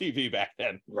radio or TV back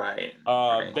then. Right.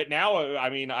 But now, I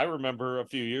mean, I remember a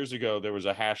few years ago there was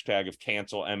a hashtag of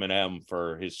cancel Eminem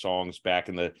for his songs back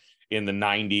in the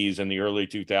 90s and the early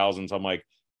 2000s. I'm like,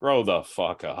 grow the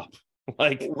fuck up.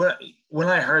 Like, when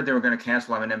I heard they were going to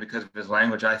cancel Eminem because of his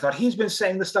language, I thought he's been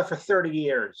saying this stuff for 30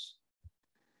 years.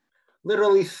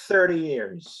 Literally 30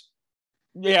 years.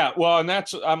 yeah, well, and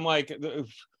I'm like, the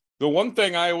one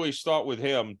thing I always thought with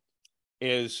him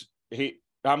is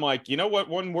I'm like, you know what?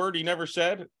 One word he never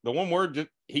said, the one word that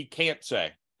he can't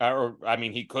say, or I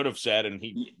mean, he could have said, and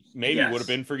he maybe would have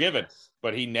been forgiven,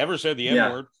 but he never said the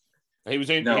N word. He was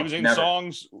in never.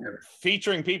 songs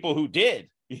featuring people who did.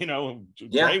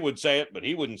 Dre would say it, but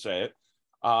he wouldn't say it.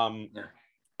 And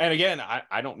again,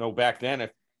 I don't know back then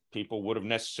if people would have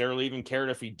necessarily even cared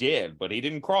if he did, but he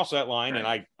didn't cross that line,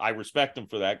 and I respect him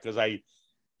for that, because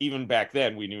even back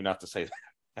then we knew not to say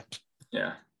that.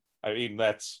 Yeah. I mean,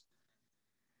 but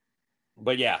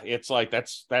yeah, it's like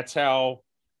that's how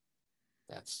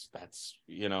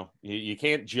you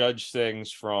can't judge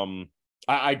things from.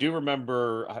 I do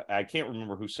remember, I can't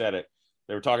remember who said it.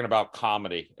 They were talking about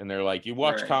comedy, and they're like, you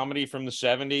watch comedy from the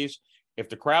 70s, if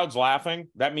the crowd's laughing,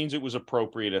 that means it was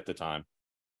appropriate at the time.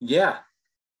 Yeah.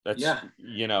 That's,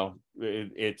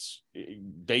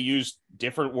 they used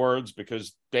different words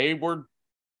because they were,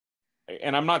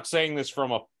 and I'm not saying this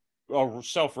from a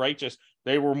self-righteous,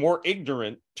 they were more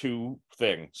ignorant to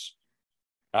things.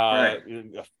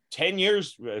 10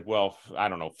 years, well, I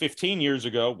don't know, 15 years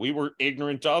ago, we were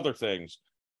ignorant to other things.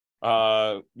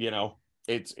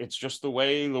 It's just the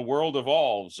way the world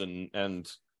evolves,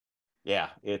 and yeah,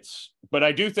 but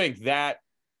I do think that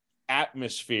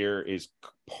atmosphere is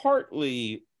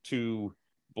partly to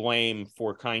blame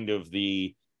for kind of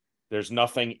there's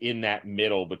nothing in that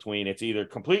middle between, it's either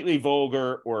completely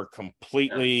vulgar or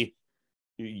completely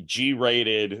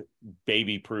G-rated,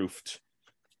 baby-proofed.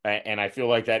 And I feel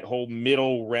like that whole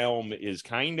middle realm is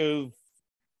kind of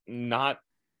not.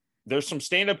 There's some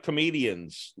stand-up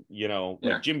comedians,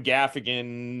 like Jim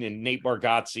Gaffigan and Nate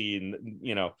Bargatze, and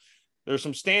there's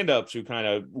some stand-ups who kind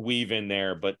of weave in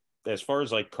there. But as far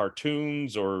as like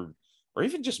cartoons or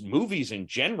even just movies in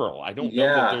general, I don't know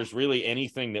that there's really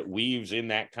anything that weaves in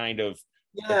that kind of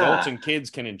adults and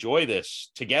kids can enjoy this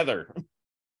together.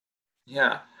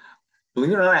 Yeah.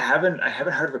 Believe it or not, I haven't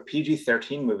heard of a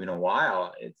PG-13 movie in a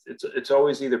while. It's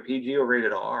always either PG or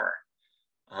rated R.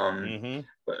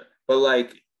 But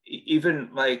like, even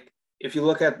like, if you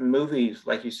look at movies,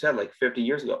 like you said, like 50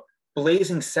 years ago,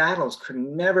 Blazing Saddles could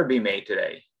never be made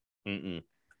today.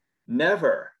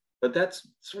 Never. But it's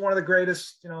one of the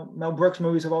greatest, Mel Brooks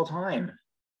movies of all time.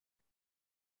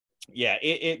 Yeah,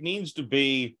 it needs to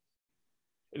be.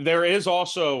 There is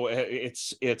also,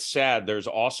 it's sad, there's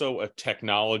also a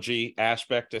technology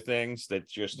aspect of things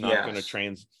that's just not going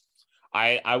to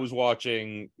I was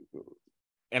watching,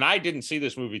 and I didn't see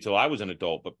this movie till I was an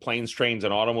adult, but Planes, Trains,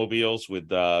 and Automobiles with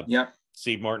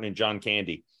Steve Martin and John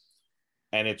Candy.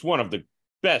 And it's one of the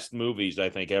best movies I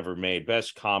think ever made,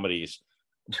 best comedies.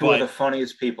 Two of the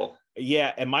funniest people.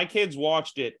 Yeah, and my kids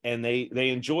watched it, and they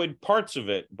enjoyed parts of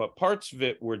it, but parts of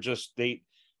it were just, they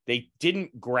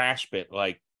didn't grasp it.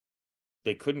 Like,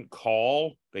 they couldn't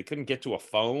call, they couldn't get to a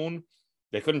phone,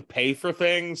 they couldn't pay for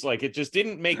things. Like, it just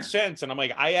didn't make sense. And I'm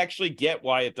like, I actually get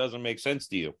why it doesn't make sense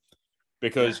to you,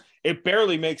 because it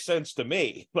barely makes sense to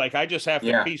me. Like, I just have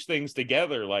to piece things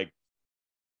together. Like,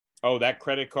 oh, that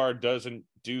credit card doesn't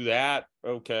do that.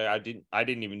 Okay, I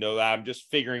didn't even know that. I'm just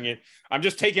figuring it. I'm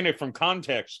just taking it from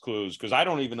context clues, because I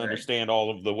don't even understand all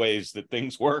of the ways that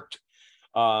things worked.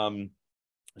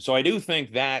 So I do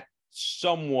think that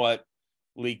somewhat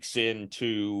leaks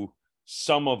into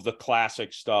some of the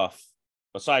classic stuff.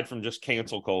 Aside from just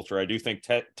cancel culture, I do think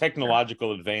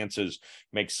technological advances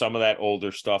make some of that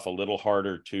older stuff a little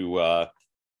harder to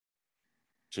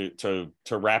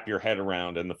wrap your head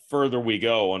around. And the further we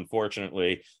go,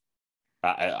 unfortunately,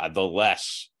 the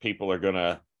less people are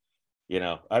gonna,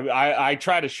 I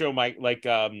try to show my, like,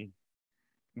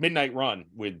 Midnight Run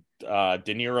with De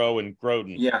Niro and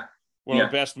Grodin. One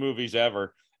of the best movies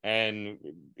ever. And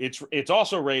it's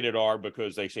also rated R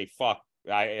because they say fuck.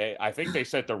 I think they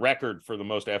set the record for the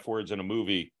most F words in a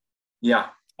movie.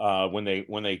 When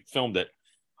they filmed it.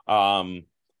 But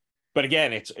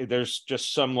again, there's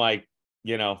just some, like,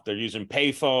 they're using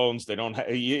payphones. They don't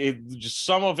just,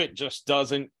 some of it just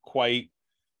doesn't quite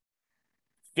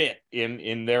fit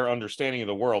in their understanding of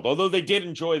the world. Although they did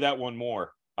enjoy that one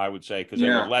more, I would say, because they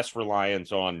were less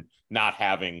reliant on not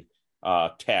having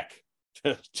tech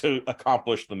to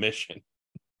accomplish the mission.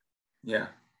 Yeah.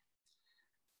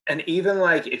 And even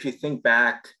like if you think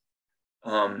back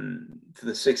to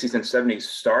the 60s and 70s,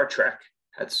 Star Trek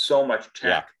had so much tech.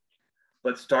 Yeah.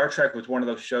 But Star Trek was one of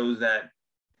those shows that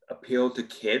appealed to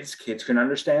kids. Kids can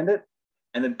understand it,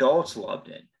 and adults loved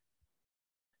it.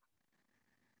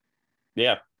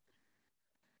 Yeah.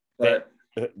 But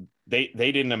they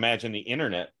didn't imagine the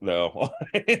internet though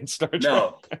in Star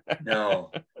Trek.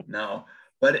 No.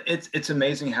 But it's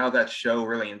amazing how that show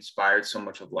really inspired so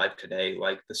much of life today.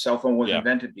 Like the cell phone was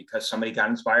invented because somebody got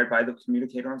inspired by the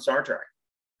communicator on Star Trek.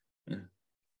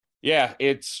 Yeah,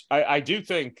 I do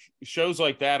think shows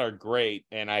like that are great.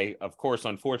 And of course,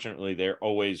 unfortunately, they're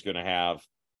always going to have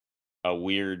a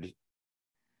weird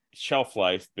shelf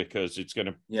life because it's going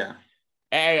to. Yeah.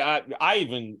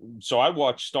 I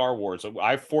watched Star Wars.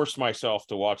 I forced myself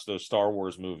to watch those Star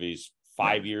Wars movies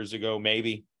 5 years ago,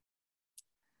 maybe.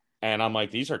 And I'm like,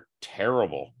 these are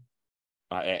terrible.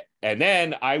 And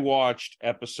then I watched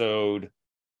episode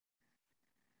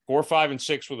 4, 5, and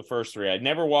 6 were the first three. I'd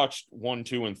never watched 1,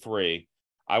 2, and 3.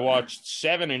 I watched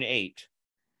 7 and 8.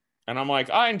 And I'm like,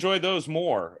 I enjoyed those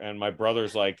more. And my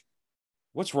brother's like,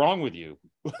 what's wrong with you?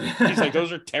 He's like,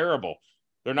 those are terrible.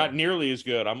 They're not nearly as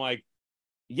good. I'm like,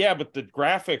 yeah, but the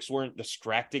graphics weren't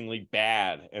distractingly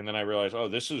bad. And then I realized, oh,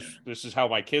 this is how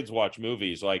my kids watch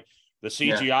movies. Like the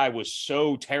CGI was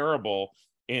so terrible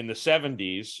in the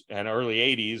 70s and early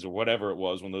 80s or whatever it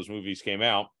was when those movies came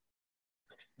out,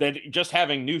 that just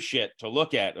having new shit to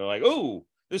look at, they're like, oh,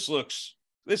 this looks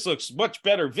much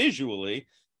better visually,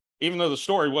 even though the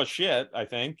story was shit, I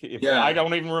think. I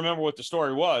don't even remember what the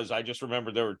story was. I just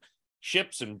remember there were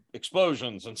ships and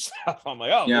explosions and stuff. I'm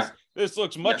like, oh, this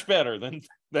looks much better than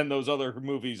those other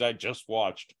movies I just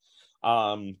watched.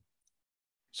 So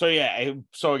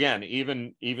again,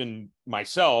 even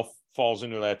myself falls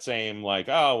into that same like,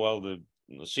 oh well, the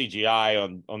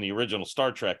CGI on the original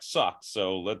Star Trek sucks.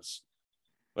 So let's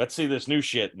see this new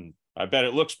shit, and I bet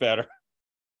it looks better.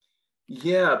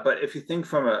 Yeah, but if you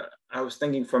think I was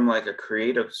thinking from like a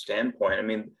creative standpoint. I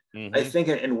mean, I think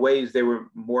in ways they were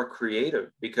more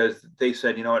creative because they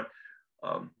said, you know what,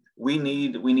 we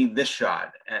need this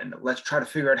shot, and let's try to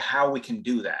figure out how we can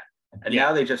do that. And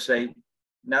now they just say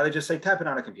type it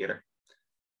on a computer.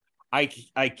 I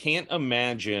can't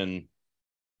imagine.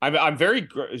 I'm very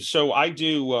so I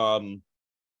do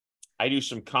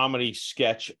some comedy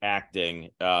sketch acting.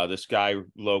 This guy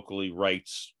locally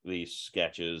writes these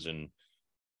sketches, and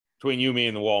between you, me,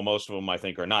 and the wall, most of them I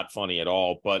think are not funny at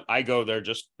all. But I go there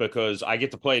just because I get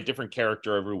to play a different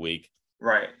character every week.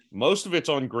 Right. Most of it's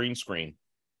on green screen.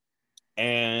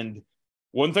 And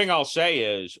one thing I'll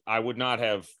say is I would not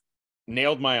have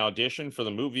nailed my audition for the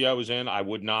movie I was in. I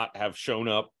would not have shown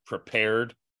up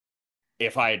prepared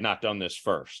if I had not done this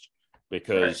first,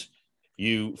 because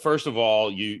first of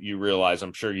all, you realize,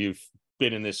 I'm sure you've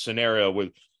been in this scenario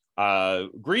with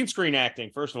green screen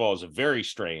acting. First of all, is a very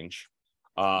strange,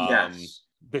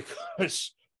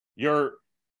 because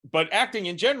but acting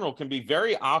in general can be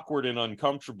very awkward and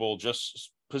uncomfortable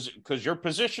just because you're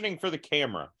positioning for the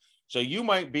camera. So you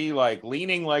might be like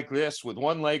leaning like this with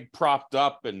one leg propped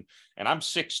up, and I'm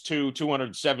 6'2",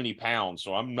 270 pounds.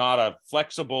 So I'm not a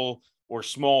flexible or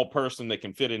small person that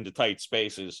can fit into tight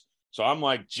spaces. So I'm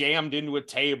like jammed into a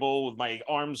table with my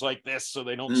arms like this so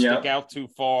they don't stick out too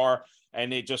far.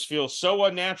 And it just feels so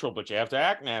unnatural, but you have to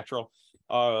act natural.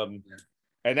 And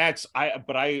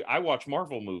I watch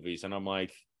Marvel movies and I'm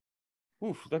like,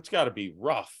 oof, that's got to be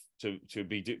rough to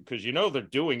be, because they're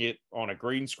doing it on a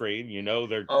green screen.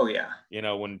 They're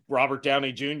when Robert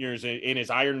Downey Jr. is in his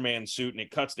Iron Man suit and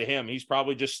it cuts to him, he's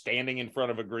probably just standing in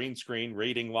front of a green screen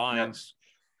reading lines.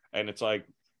 And it's like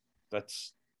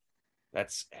that's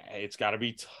it's got to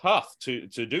be tough to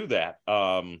do that.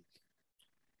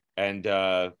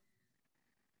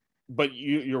 But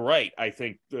you're right. I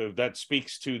think that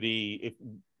speaks to the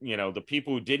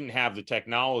people who didn't have the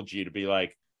technology to be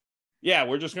like, yeah,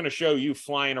 we're just going to show you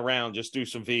flying around. Just do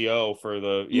some VO for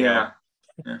the,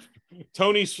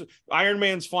 Tony's Iron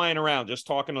Man's flying around, just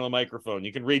talking to the microphone.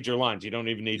 You can read your lines. You don't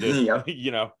even need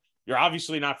to, you're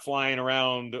obviously not flying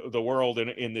around the world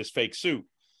in this fake suit.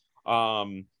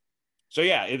 So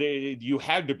yeah, you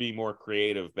had to be more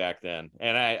creative back then.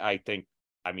 And I think,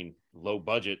 low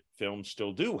budget films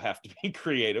still do have to be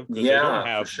creative because they don't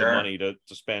have the money to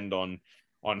spend on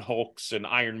Hulks and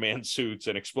Iron Man suits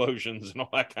and explosions and all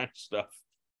that kind of stuff.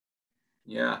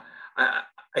 Yeah.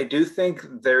 I do think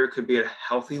there could be a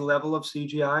healthy level of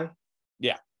CGI.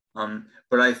 Yeah.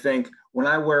 But I think I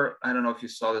don't know if you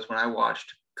saw this, when I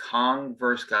watched Kong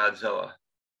versus Godzilla,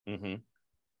 the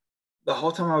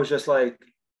whole time I was just like,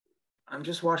 I'm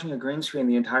just watching a green screen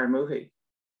the entire movie.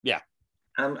 Yeah.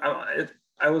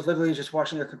 I was literally just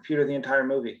watching a computer the entire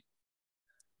movie.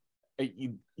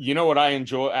 You know what I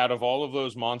enjoy out of all of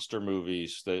those monster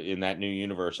movies in that new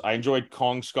universe? I enjoyed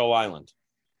Kong Skull Island.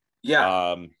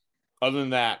 Yeah. Other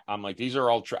than that, I'm like, these are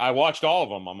all. I watched all of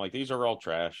them. I'm like, these are all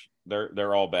trash.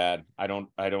 They're all bad. I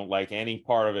don't like any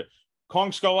part of it.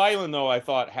 Kong Skull Island, though, I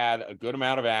thought had a good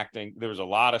amount of acting. There was a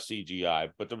lot of CGI,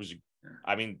 but there was,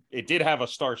 I mean, it did have a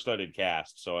star-studded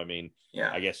cast. So I mean,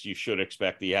 Yeah. I guess you should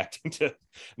expect the acting to.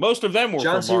 Most of them were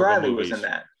John from C. Marvel Riley movies. was in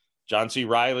that. John C.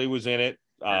 Riley was in it.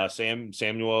 Yeah.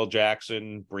 Samuel L.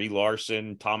 Jackson, Brie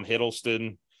Larson, Tom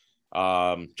Hiddleston,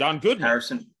 John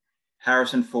Goodman,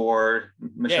 Harrison Ford,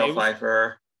 Michelle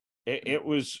Pfeiffer. It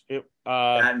was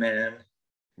Batman.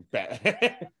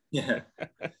 Yeah.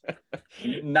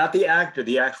 Not the actor,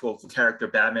 the actual character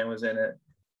Batman was in it.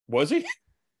 Was he?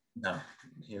 No.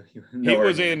 He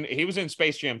was in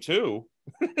Space Jam 2.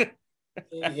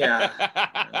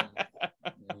 Yeah.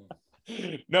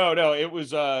 No, it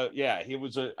was he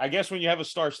was I guess when you have a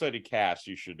star-studded cast,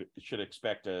 you should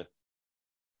expect a.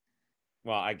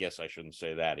 Well, I guess I shouldn't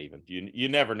say that even. You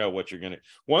never know what you're gonna.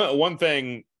 One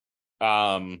thing,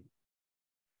 with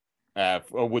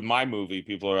my movie,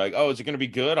 people are like, "Oh, is it gonna be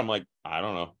good?" I'm like, I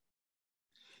don't know.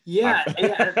 Yeah,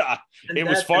 it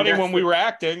was funny when we were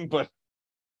acting, but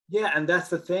yeah, and that's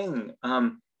the thing.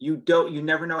 You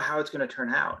never know how it's going to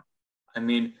turn out. I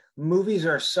mean, movies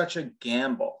are such a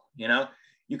gamble. You know,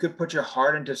 you could put your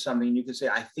heart into something. You could say,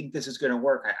 "I think this is going to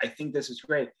work. I think this is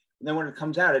great." And then when it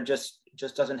comes out, it just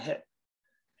doesn't hit.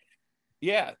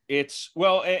 Yeah,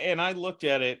 and I looked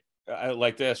at it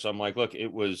like this. I'm like, look,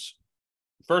 it was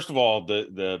first of all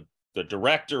the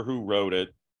director who wrote it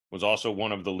was also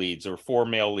one of the leads. There were 4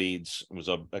 male leads. It was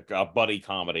a buddy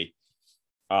comedy,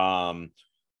 and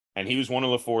he was one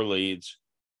of the 4 leads.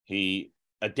 He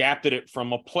adapted it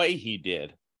from a play he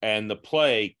did, and the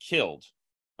play killed.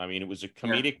 I mean, it was a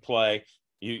comedic play.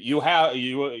 You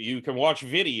can watch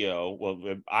video. Well,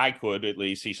 I could at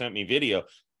least. He sent me video.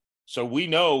 So we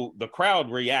know the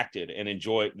crowd reacted and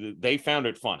enjoyed. They found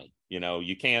it funny. You know,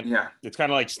 you can't. Yeah. It's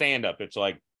kind of like stand up. It's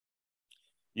like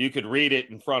you could read it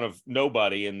in front of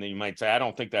nobody, and you might say, "I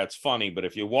don't think that's funny." But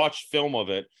if you watch film of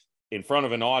it in front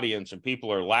of an audience and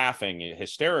people are laughing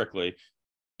hysterically,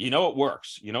 you know it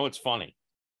works. You know it's funny.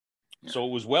 Yeah. So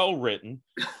it was well written.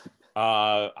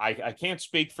 I can't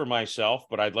speak for myself,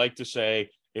 but I'd like to say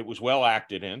it was well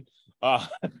acted in.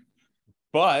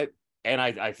 But. And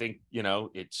I think, you know,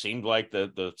 it seemed like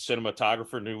the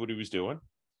cinematographer knew what he was doing.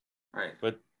 Right.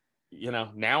 But, you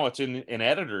know, now it's in an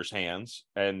editor's hands.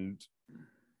 And,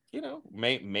 you know,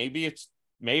 maybe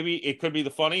it could be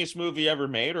the funniest movie ever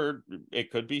made, or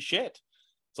it could be shit.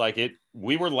 It's like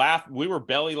we were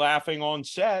belly laughing on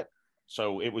set.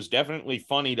 So it was definitely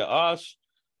funny to us.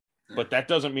 But that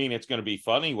doesn't mean it's going to be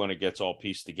funny when it gets all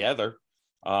pieced together.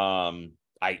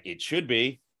 It should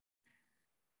be.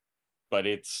 But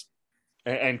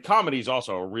and comedy is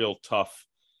also a real tough.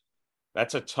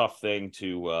 That's a tough thing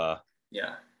to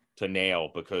nail,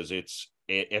 because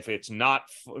if it's not,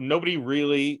 nobody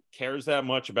really cares that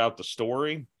much about the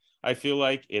story. I feel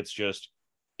like it's just,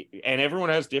 and everyone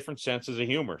has different senses of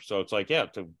humor. So it's like,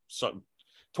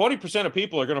 20% of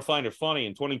people are going to find it funny,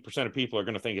 and 20% of people are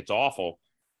going to think it's awful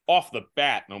off the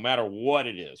bat, no matter what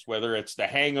it is, whether it's The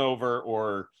Hangover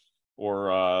or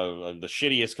the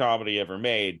shittiest comedy ever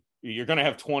made. You're going to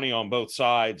have 20 on both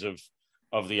sides of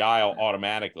the aisle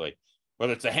automatically,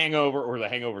 whether it's The Hangover or The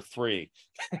Hangover 3.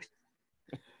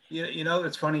 You know,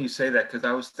 it's funny you say that, because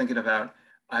I was thinking about,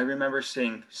 I remember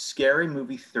seeing Scary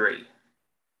Movie 3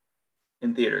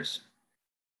 in theaters.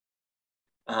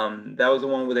 That was the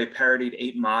one where they parodied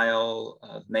 8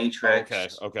 Mile,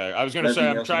 Matrix. Okay. I was going to say,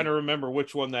 I'm trying to remember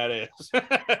which one that is.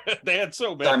 They had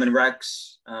so many. Simon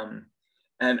Rex.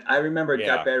 And I remember it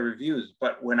got bad reviews,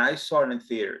 but when I saw it in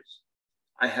theaters,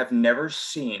 I have never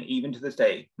seen, even to this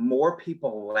day, more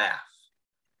people laugh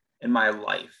in my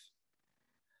life.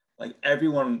 Like,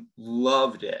 everyone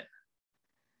loved it.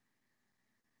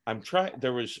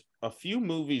 There was a few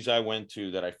movies I went to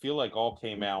that I feel like all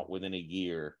came out within a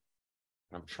year.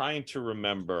 I'm trying to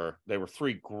remember. They were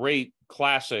 3 great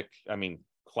classic early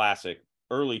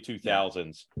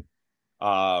 2000s.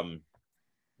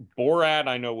 Borat,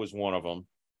 I know, was one of them.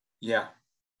 Yeah.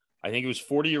 I think it was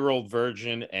 40-Year-Old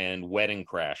Virgin and Wedding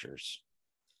Crashers.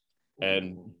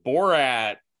 And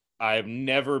Borat, I've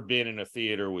never been in a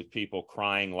theater with people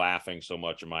crying, laughing so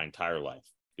much in my entire life.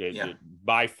 It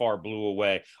by far blew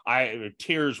away.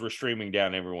 Tears were streaming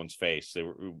down everyone's face.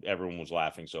 Everyone was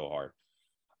laughing so hard.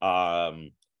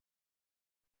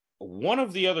 One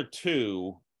of the other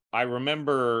 2, I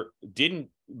remember, didn't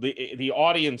the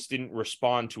audience didn't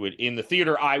respond to it in the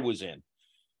theater I was in.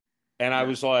 And I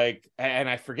was like, and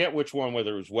I forget which one,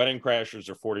 whether it was Wedding Crashers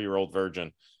or 40-Year-Old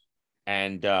Virgin.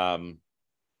 And I'm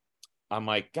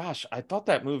like, gosh, I thought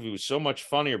that movie was so much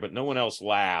funnier, but no one else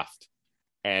laughed.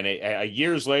 And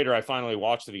years later, I finally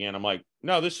watched it again. I'm like,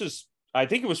 no, I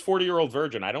think it was 40-Year-Old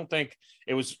Virgin. I don't think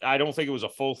it was a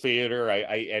full theater.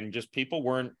 And just people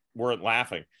weren't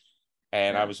laughing.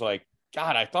 And I was like,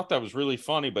 God, I thought that was really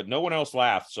funny, but no one else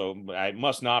laughed. So I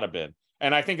must not have been.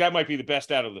 And I think that might be the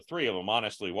best out of the three of them,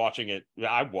 honestly. Watching it,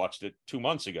 I watched it 2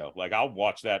 months ago. Like, I'll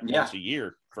watch that once a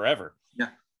year forever. Yeah.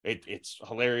 It's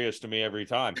hilarious to me every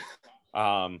time.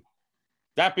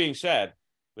 That being said,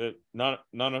 none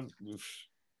of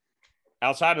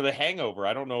outside of The Hangover,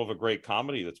 I don't know of a great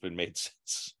comedy that's been made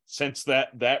since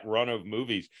that run of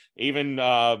movies. Even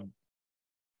I'm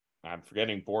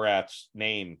forgetting Borat's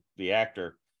name, the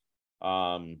actor.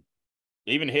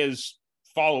 Even his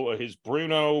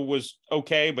Bruno was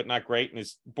okay, but not great. And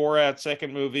his Borat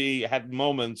second movie had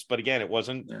moments, but again, it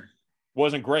wasn't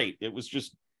great. It was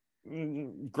just,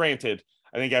 granted,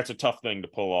 I think that's a tough thing to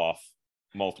pull off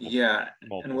multiple.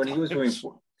 And when times.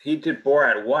 he did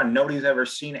Borat 1, nobody's ever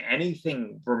seen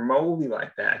anything remotely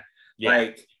like that.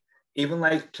 Like, even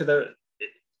like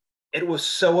it was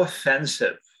so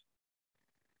offensive.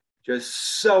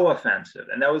 Just so offensive.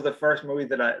 And that was the first movie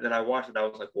that I watched, and I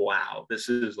was like, wow, this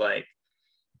is like,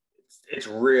 it's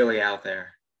really out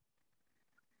there.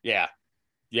 Yeah,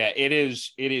 it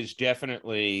is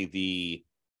definitely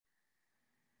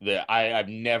I've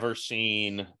never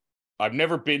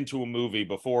been to a movie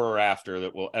before or after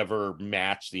that will ever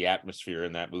match the atmosphere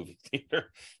in that movie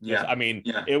theater.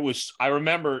 I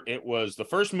remember it was the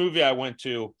first movie I went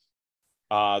to.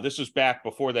 This was back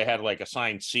before they had like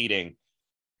assigned seating.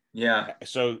 Yeah.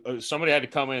 So somebody had to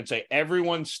come in and say,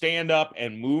 everyone stand up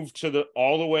and move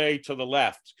all the way to the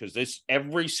left, because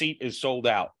every seat is sold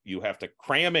out. You have to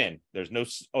cram in. There's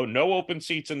no open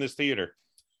seats in this theater.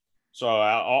 So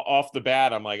off the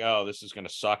bat, I'm like, oh, this is going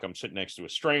to suck. I'm sitting next to a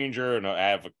stranger, and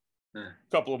I have a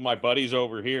couple of my buddies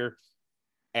over here.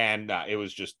 And it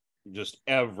was just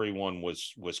everyone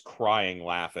was crying,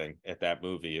 laughing at that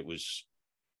movie. It was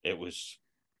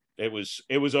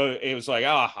like,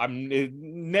 I'm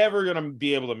never going to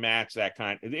be able to match that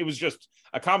kind. It was just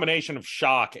a combination of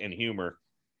shock and humor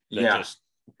that just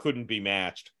couldn't be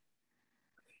matched.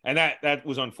 And that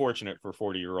was unfortunate for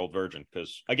 40-Year-Old Virgin,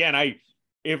 because again,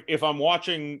 if I'm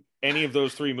watching any of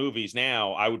those three movies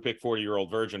now, I would pick 40-Year-Old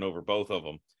Virgin over both of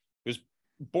them, because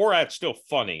Borat's still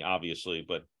funny, obviously,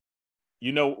 but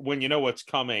when you know what's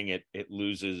coming, it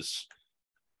loses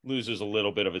a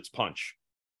little bit of its punch.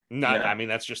 I mean,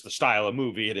 that's just the style of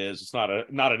movie it is. It's not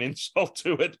an insult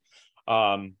to it.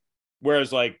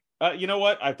 Whereas, like, you know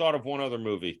what? I thought of one other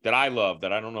movie that I love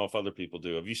that I don't know if other people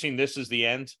do. Have you seen This Is the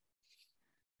End?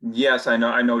 Yes, I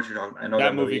know what you're talking. I know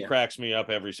that movie cracks me up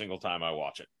every single time I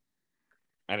watch it.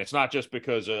 And it's not just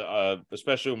because,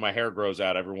 especially when my hair grows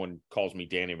out, everyone calls me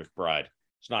Danny McBride.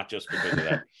 It's not just because of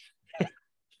that.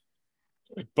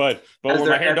 but when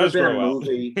my hair does grow out.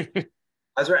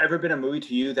 Has there ever been a movie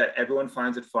to you that everyone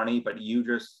finds it funny, but you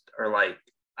just are like,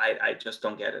 I just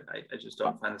don't get it. I just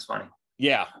don't find this funny.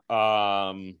 Yeah.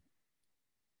 A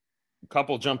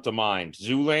couple jump to mind.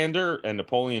 Zoolander and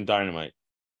Napoleon Dynamite.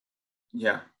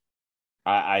 Yeah.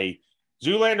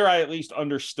 Zoolander, I at least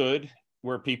understood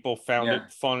where people found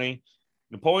it funny.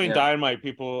 Napoleon Dynamite,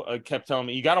 people kept telling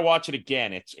me, you got to watch it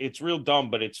again. It's real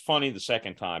dumb, but it's funny the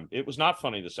second time. It was not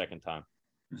funny the second time.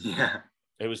 Yeah.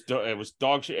 It was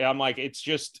dog shit. I'm like,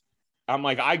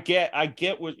 I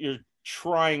get what you're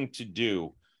trying to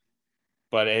do,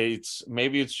 but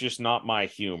maybe it's just not my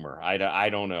humor. I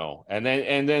don't know. And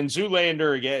then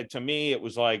Zoolander, again, to me, it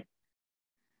was like,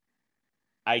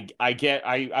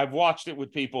 I've watched it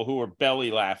with people who are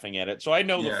belly laughing at it, so I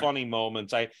know the funny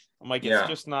moments. I'm like, it's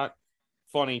just not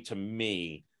funny to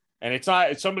me. And it's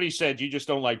not. Somebody said you just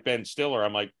don't like Ben Stiller.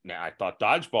 I'm like, nah, I thought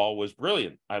Dodgeball was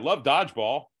brilliant. I love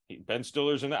Dodgeball. Ben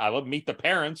Stiller's in that. I love Meet the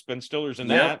Parents. Ben Stiller's in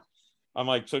that. I'm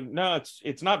like, so no,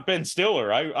 it's not Ben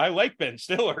Stiller. I like Ben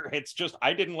Stiller. It's just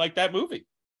I didn't like that movie.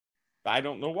 I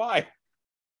don't know why.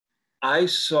 I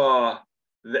saw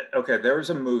there was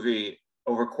a movie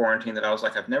over quarantine that I was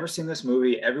like, I've never seen this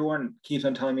movie. Everyone keeps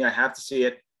on telling me I have to see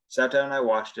it. Sat down and I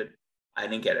watched it. I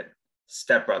didn't get it.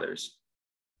 Step Brothers.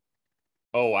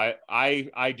 Oh,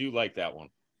 I do like that one.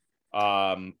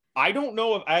 I don't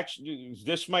know if actually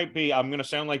this might be, I'm going to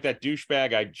sound like that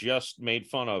douchebag I just made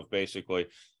fun of, basically.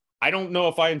 I don't know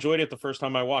if I enjoyed it the first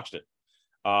time I watched it.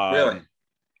 Really?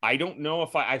 I don't know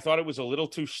if I thought it was a little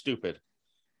too stupid.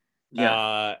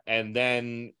 Yeah. And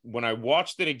then when I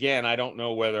watched it again, I don't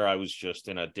know whether I was just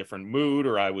in a different mood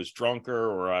or I was drunker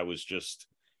or I was just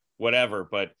whatever.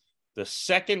 But the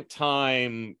second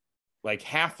time, like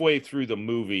halfway through the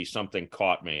movie, something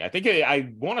caught me.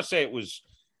 I want to say it was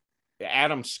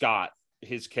Adam Scott,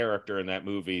 his character in that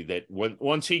movie, that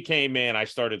once he came in, I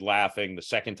started laughing the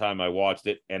second time I watched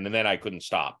it, and then I couldn't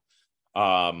stop.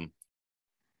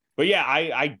 But yeah,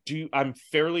 I'm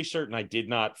fairly certain I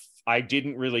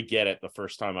didn't really get it the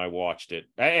first time I watched it.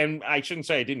 And I shouldn't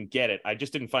say I didn't get it. I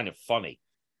just didn't find it funny.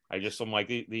 I'm like,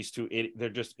 these two, they're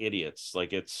just idiots.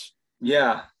 Like Yeah.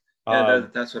 Yeah.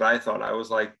 um, That's what I thought. I was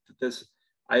like, this,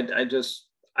 I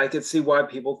could see why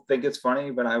people think it's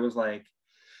funny, but I was like,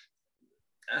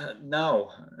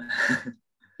 no.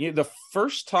 yeah, the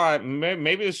first time,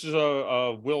 maybe this is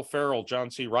a Will Ferrell, John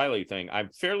C. Reilly thing. I'm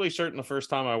fairly certain the first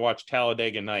time I watched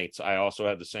Talladega Nights, I also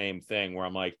had the same thing where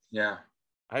I'm like, Yeah.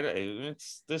 I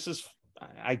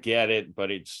get it, but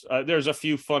there's a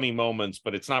few funny moments,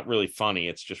 but it's not really funny.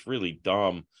 It's just really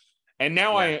dumb. And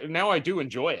now Yeah. I do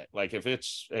enjoy it. Like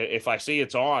if I see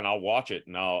it's on, I'll watch it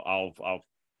and I'll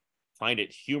find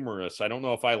it humorous. I don't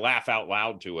know if I laugh out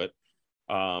loud to it.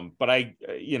 But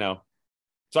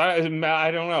so I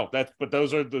don't know but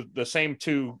those are the same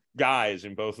two guys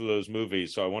in both of those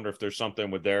movies. So I wonder if there's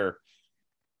something with their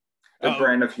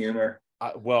Brand of humor.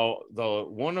 well,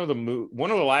 one of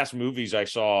the last movies I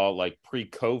saw like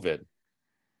pre-COVID,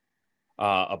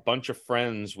 a bunch of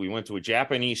friends, we went to a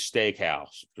Japanese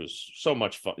steakhouse. It was so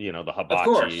much fun, the Of hibachi,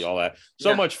 course. all that, so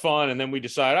Yeah. much fun. And then we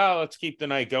decide, oh, let's keep the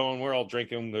night going. We're all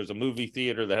drinking. There's a movie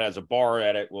theater that has a bar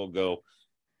at it. We'll go.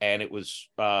 And it was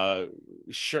it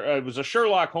was a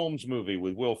Sherlock Holmes movie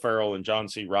with Will Ferrell and John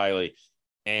C. Reilly,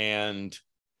 and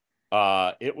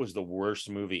it was the worst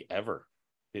movie ever.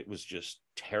 It was just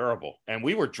terrible, and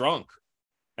we were drunk,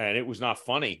 and it was not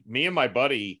funny. Me and my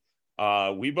buddy,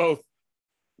 we both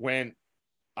went.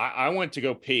 I went to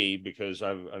go pee because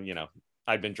I've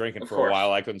been drinking Of for a course.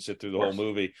 while. I couldn't sit through the Of whole course.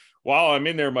 movie. While I'm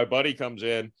in there, my buddy comes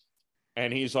in,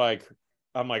 and he's like,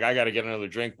 I'm like, I got to get another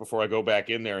drink before I go back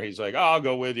in there. He's like, oh, I'll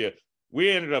go with you.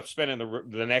 We ended up spending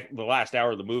the last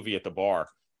hour of the movie at the bar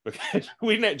because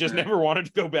we just Yeah. never wanted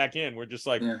to go back in. We're just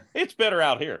like, Yeah. it's better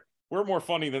out here. We're more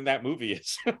funny than that movie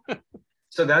is.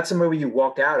 So that's a movie you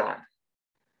walked out on.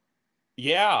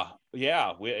 Yeah.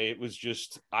 It was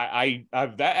just I've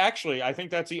that actually. I think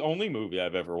that's the only movie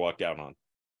I've ever walked out on.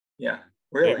 Yeah.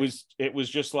 Really? It was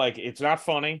just like, it's not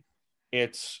funny.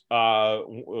 It's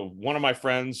one of my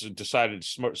friends decided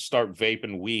to start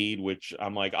vaping weed, which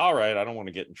I'm like, all right, I don't want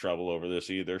to get in trouble over this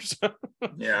either. So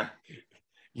Yeah.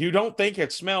 you don't think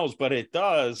it smells, but it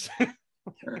does.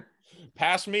 Sure.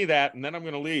 Pass me that, and then I'm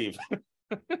going to leave.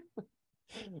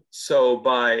 So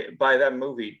by that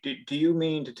movie, do you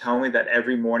mean to tell me that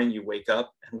every morning you wake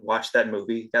up and watch that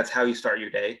movie? That's how you start your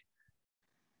day?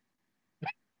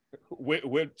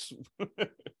 Which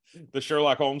the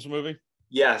Sherlock Holmes movie?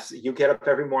 Yes, you get up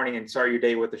every morning and start your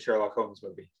day with the Sherlock Holmes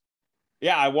movie.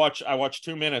 Yeah, I watch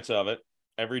 2 minutes of it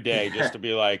every day just to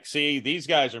be like, see, these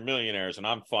guys are millionaires and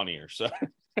I'm funnier. So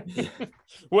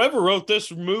whoever wrote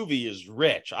this movie is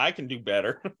rich. I can do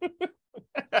better.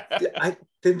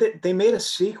 They made a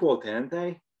sequel, didn't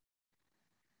they?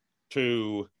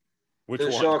 To which To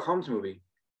the one? Sherlock Holmes movie.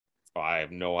 Oh, I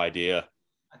have no idea.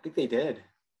 I think they did.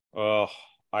 Oh,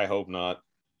 I hope not.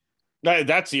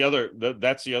 That's the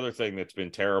other thing that's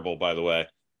been terrible, by the way.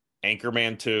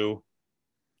 Anchorman 2,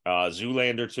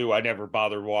 Zoolander 2, I never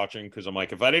bothered watching because I'm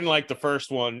like, if I didn't like the first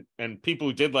one, and people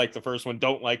who did like the first one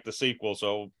don't like the sequel,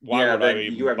 so why would I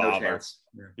even you have bother? no chance.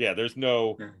 Yeah, there's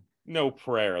Yeah. no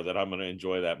prayer that I'm going to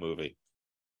enjoy that movie.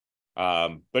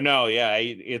 But no, yeah,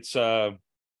 it's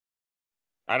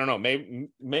I don't know.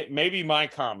 Maybe my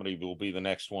comedy will be the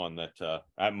next one that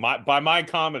by my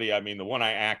comedy, I mean the one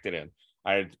I acted in.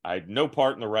 I had no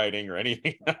part in the writing or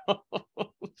anything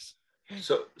else.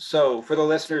 So for the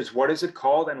listeners, what is it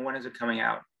called and when is it coming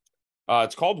out?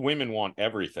 It's called Women Want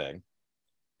Everything.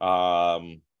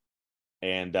 And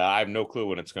I have no clue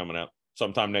when it's coming out.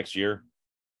 Sometime next year.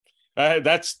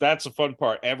 That's the fun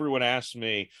part. Everyone asks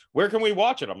me, where can we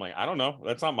watch it? I'm like, I don't know.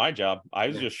 That's not my job.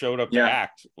 I just showed up to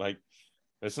act. Like,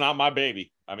 it's not my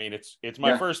baby. I mean, it's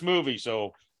my first movie,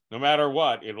 so no matter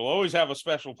what, it'll always have a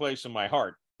special place in my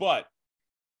heart. But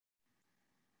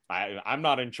I'm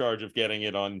not in charge of getting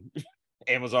it on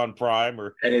Amazon Prime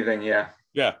or anything. Yeah,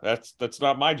 that's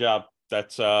not my job.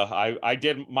 That's I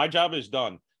did my job is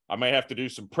done. I may have to do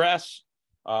some press.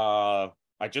 I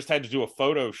just had to do a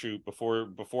photo shoot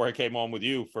before I came on with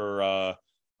you for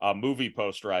a movie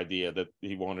poster idea that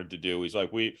he wanted to do. He's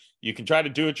like, you can try to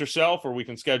do it yourself or we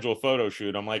can schedule a photo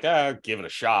shoot. I'm like, give it a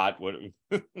shot. What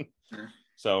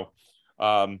So,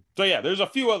 so yeah, there's a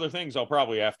few other things I'll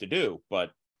probably have to do,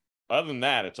 but other than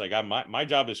that, it's like my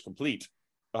job is complete.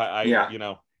 Yeah. You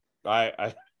know,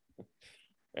 I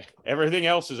everything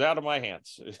else is out of my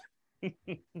hands.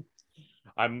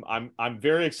 I'm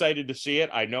very excited to see it.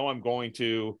 I know I'm going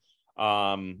to.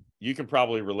 You can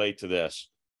probably relate to this.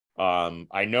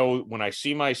 I know when I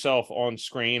see myself on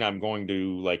screen, I'm going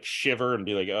to like shiver and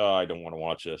be like, "Oh, I don't want to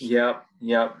watch this." Yep.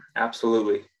 Yep.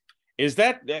 Absolutely. Is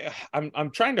that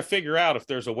I'm trying to figure out if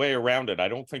there's a way around it. I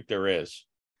don't think there is.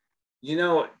 You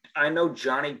know, I know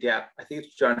Johnny Depp. I think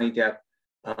it's Johnny Depp.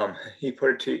 He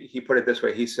put it this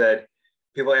way. He said,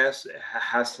 people ask,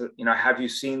 have you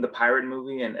seen the pirate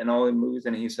movie and all the movies?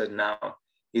 And he said, no.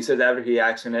 He says after he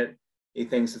acts in it, he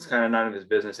thinks it's kind of none of his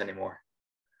business anymore.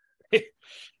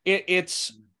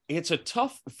 It's a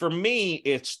tough, for me,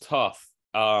 it's tough.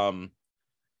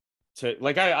 To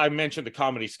like I mentioned the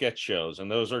comedy sketch shows,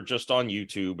 and those are just on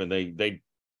YouTube, and they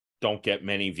don't get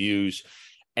many views.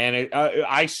 And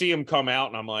I see them come out,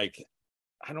 and I'm like,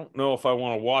 I don't know if I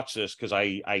want to watch this because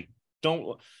I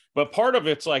don't. But part of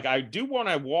it's like I do want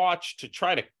to watch to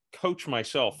try to coach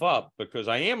myself up because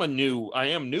I am a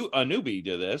newbie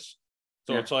to this.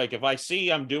 So it's like if I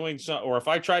see I'm doing some, or if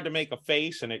I tried to make a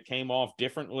face and it came off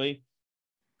differently,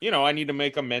 I need to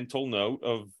make a mental note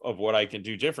of what I can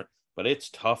do different. But it's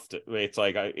tough to. It's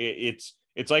like it's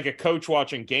like a coach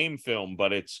watching game film,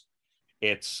 but it's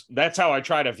that's how I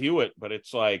try to view it. But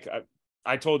it's like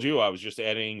I told you I was just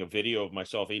editing a video of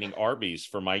myself eating Arby's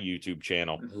for my YouTube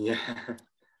channel. Yeah.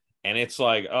 And it's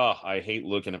like, oh, I hate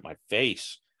looking at my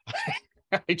face.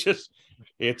 I just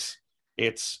it's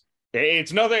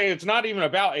nothing. It's not even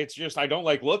about. It's just I don't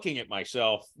like looking at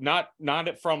myself. Not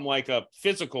from like a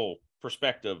physical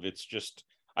perspective. It's just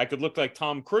I could look like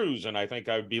Tom Cruise, and I think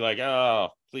I would be like, oh,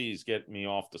 please get me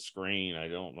off the screen. I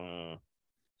don't know.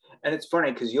 And it's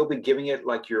funny because you'll be giving it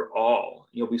like your all.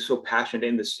 You'll be so passionate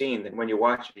in the scene that when you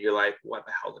watch it, you're like, what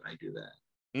the hell did I do that?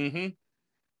 Mm-hmm.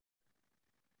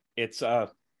 It's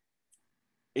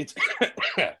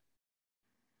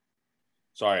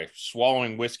sorry,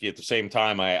 swallowing whiskey at the same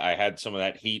time. I had some of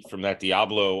that heat from that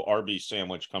Diablo Arby's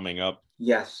sandwich coming up.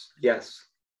 Yes.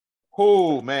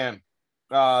 Oh man,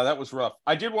 that was rough.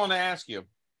 I did want to ask you.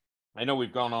 I know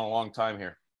we've gone on a long time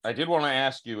here. I did want to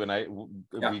ask you, and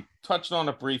we touched on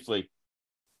it briefly.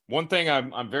 One thing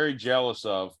I'm very jealous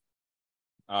of,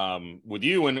 with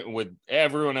you and with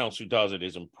everyone else who does it,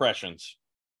 is impressions.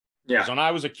 Yeah. Because when I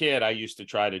was a kid, I used to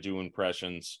try to do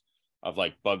impressions of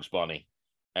like Bugs Bunny,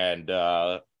 and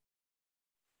I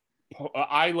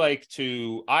like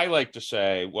to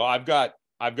say, well, I've got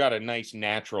a nice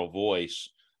natural voice,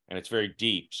 and it's very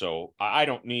deep, so I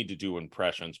don't need to do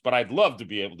impressions, but I'd love to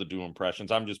be able to do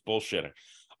impressions. I'm just bullshitting.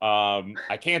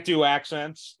 I can't do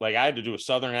accents. Like I had to do a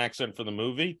Southern accent for the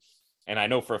movie, and I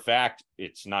know for a fact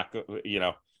it's not good.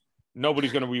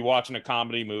 Nobody's going to be watching a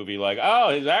comedy movie like, oh,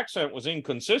 his accent was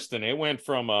inconsistent. It went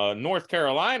from North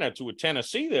Carolina to a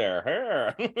Tennessee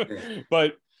there.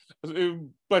 But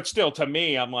still, to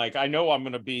me, I'm like, I know I'm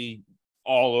going to be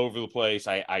all over the place.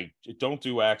 I don't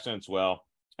do accents well,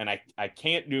 and I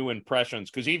can't do impressions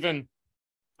because even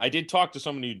I did talk to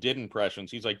someone who did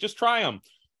impressions. He's like, just try them.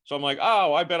 So I'm like,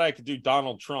 oh, I bet I could do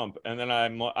Donald Trump. And then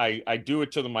I do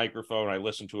it to the microphone. I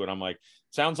listen to it. I'm like,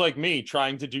 sounds like me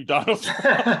trying to do Donald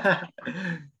Trump.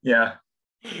 Yeah.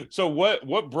 So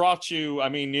what brought you? I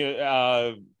mean,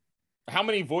 how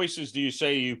many voices do you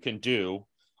say you can do?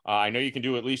 I know you can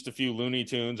do at least a few Looney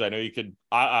Tunes. I know you could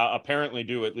apparently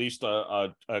do at least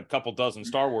a couple dozen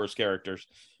Star Wars characters.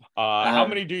 How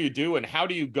many do you do, and how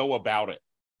do you go about it?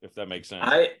 If that makes sense.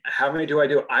 How many do I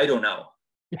do? I don't know.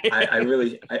 I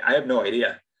have no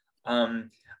idea.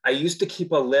 I used to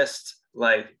keep a list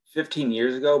like 15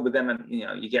 years ago, but then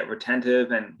you get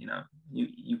retentive, and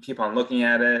you keep on looking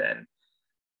at it, and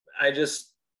I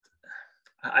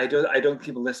don't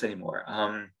keep a list anymore.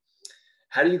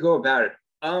 How do you go about it?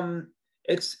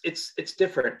 It's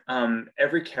different.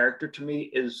 Every character to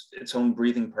me is its own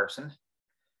breathing person,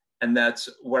 and that's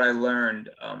what I learned.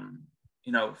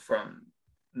 From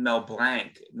Mel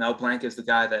Blanc. Mel Blanc is the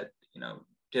guy that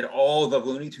did all the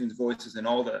Looney Tunes voices and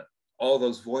all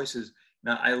those voices.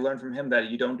 Now I learned from him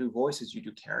that you don't do voices, you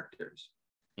do characters.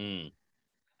 And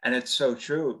it's so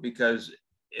true, because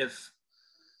if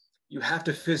you have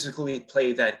to physically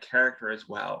play that character as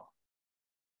well.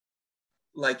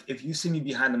 Like if you see me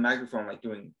behind the microphone, like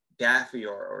doing Daffy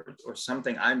or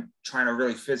something, I'm trying to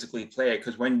really physically play it,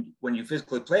 because when you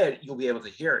physically play it, you'll be able to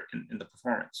hear it in the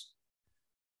performance.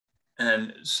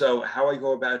 And so how I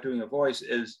go about doing a voice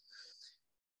is,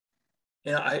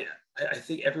 I I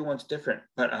think everyone's different,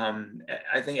 but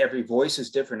I think every voice is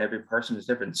different. Every person is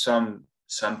different. Some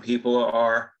people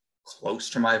are close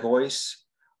to my voice,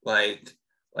 like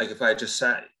if I just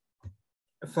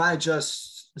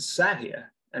sat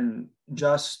here and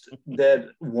just did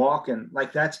walking,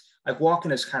 like that's like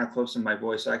walking is kind of close to my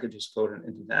voice, so I could just go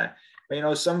into that.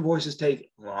 But some voices take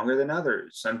longer than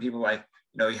others. Some people like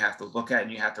you have to look at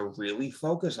and you have to really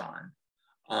focus on.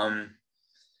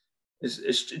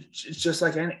 It's just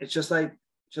like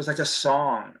a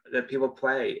song that people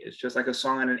play. It's just like a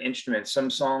song on an instrument. Some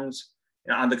songs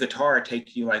on the guitar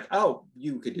take you like, oh,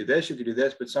 you could do this,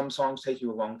 but some songs take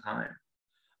you a long time.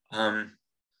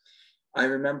 I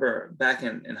remember back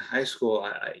in high school,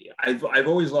 I've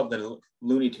always loved the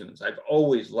Looney Tunes. I've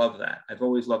always loved that. I've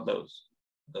always loved those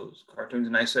cartoons.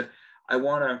 And I said, I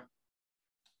want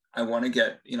to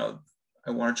get,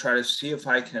 I want to try to see if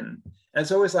I can. And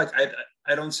it's always like,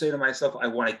 I don't say to myself, I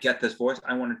want to get this voice.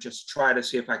 I want to just try to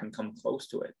see if I can come close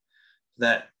to it.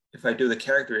 That if I do the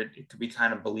character, it could be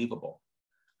kind of believable,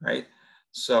 right?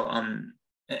 So, and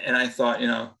I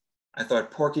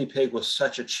thought Porky Pig was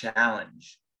such a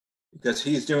challenge because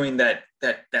he's doing that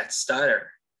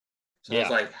stutter. So I was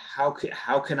like, how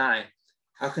can I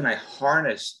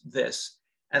harness this?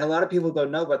 And a lot of people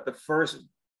don't know, but the first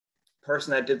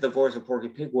person that did the voice of Porky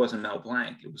Pig wasn't Mel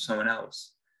Blanc. It was someone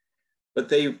else. But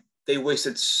they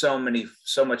wasted so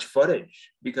much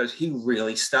footage because he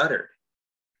really stuttered.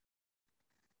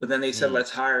 But then they said,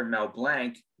 let's hire Mel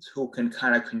Blanc, who can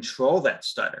kind of control that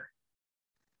stutter.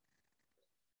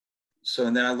 So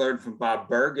and then I learned from Bob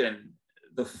Bergen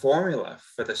the formula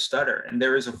for the stutter, and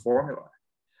there is a formula.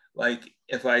 Like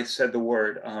if I said the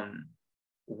word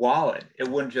wallet, it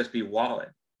wouldn't just be wallet.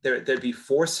 There'd be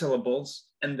 4 syllables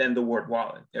and then the word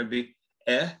wallet. There'd be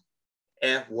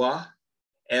wa,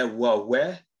 we,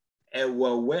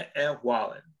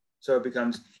 wallet. So it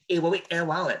becomes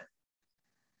wallet.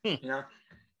 I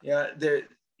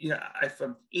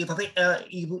from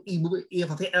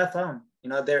phone.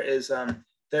 There is a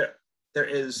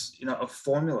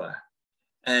formula,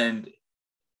 and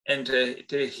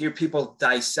to hear people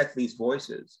dissect these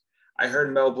voices. I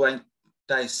heard Mel Blanc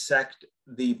dissect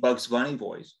the Bugs Bunny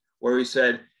voice, where he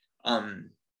said,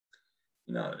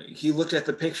 he looked at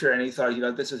the picture and he thought,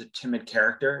 this is a timid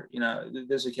character.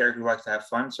 This is a character who likes to have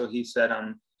fun. So he said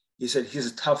he's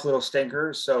a tough little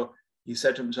stinker. So he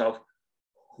said to himself,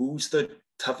 who's the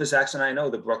toughest accent I know?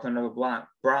 The Brooklyn or the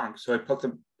Bronx. So I put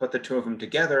the two of them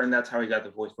together, and that's how he got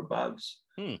the voice for Bugs.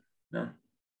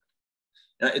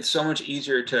 It's so much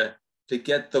easier to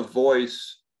get the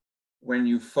voice when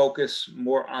you focus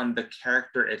more on the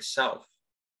character itself.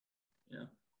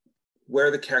 Where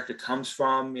the character comes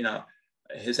from,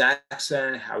 his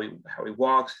accent, how he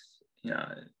walks,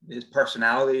 his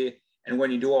personality. And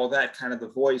when you do all that, kind of the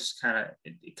voice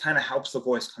it kind of helps the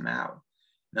voice come out.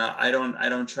 Now, I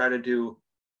don't try to do,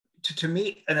 to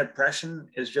me, an impression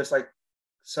is just like,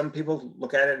 some people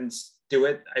look at it and do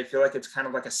it. I feel like it's kind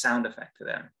of like a sound effect to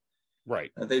them.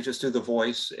 Right. They just do the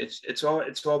voice. It's all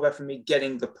about, for me,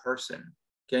 getting the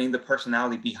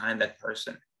personality behind that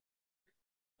person.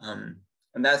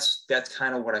 And that's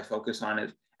kind of what I focus on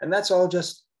is, and that's all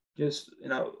just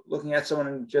looking at someone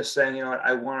and just saying,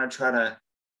 I want to try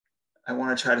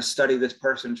to study this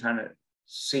person, trying to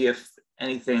see if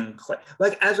anything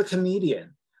like as a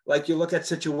comedian, like you look at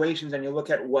situations and you look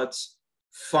at what's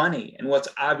funny and what's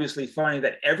obviously funny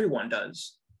that everyone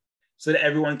does, so that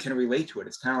everyone can relate to it.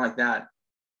 It's kind of like that.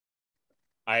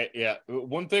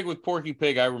 One thing with Porky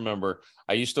Pig, I remember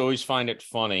I used to always find it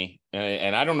funny,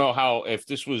 and I don't know if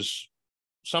this was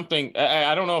something,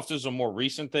 I don't know if this is a more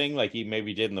recent thing, like he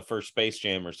maybe did in the first Space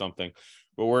Jam or something,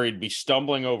 but where he'd be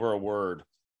stumbling over a word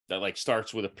that like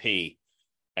starts with a P,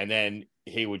 and then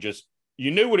he would just, you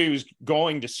knew what he was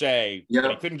going to say, but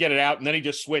he couldn't get it out, and then he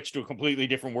just switched to a completely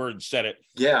different word and said it.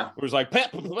 Yeah. It was like,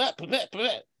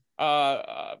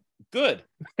 good.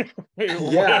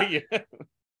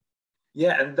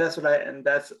 Yeah, and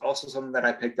that's also something that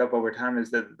I picked up over time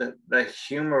is the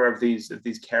humor of these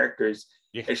characters.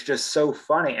 Yeah. It's just so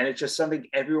funny, and it's just something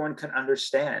everyone can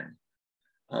understand.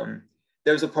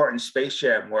 There's a part in Space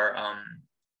Jam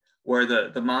where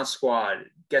the Mod Squad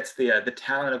gets the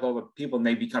talent of all the people, and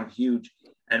they become huge.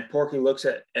 And Porky looks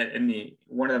at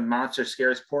one of the monsters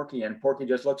scares Porky, and Porky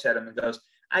just looks at him and goes,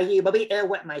 "I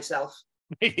wet myself."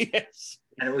 Yes.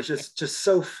 And it was just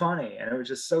so funny, and it was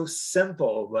just so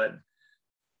simple, but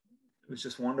it was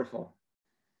just wonderful.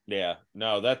 Yeah.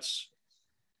 No, that's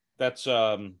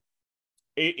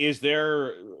is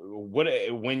there, what,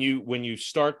 when you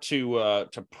start to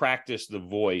practice the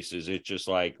voice, is it just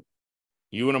like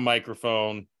you and a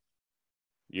microphone,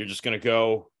 you're just going to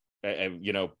go,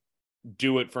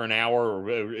 do it for an hour,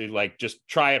 or like just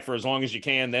try it for as long as you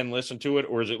can, then listen to it?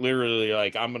 Or is it literally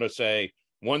like, I'm going to say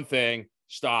one thing,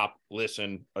 stop,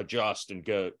 listen, adjust, and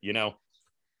go,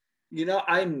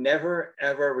 I never,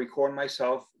 ever record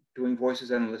myself doing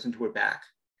voices and listen to it back.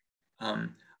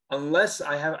 Unless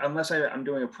I'm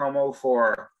doing a promo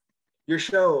for your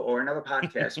show or another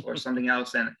podcast or something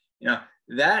else. And,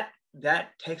 that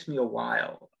takes me a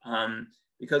while.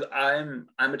 Because I'm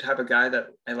the type of guy that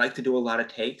I like to do a lot of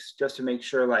takes just to make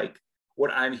sure like what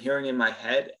I'm hearing in my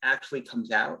head actually comes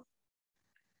out,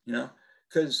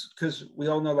 because we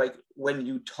all know, like, when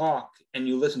you talk and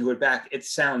you listen to it back, it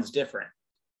sounds different,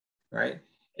 right?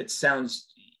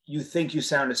 You think you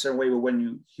sound a certain way, but when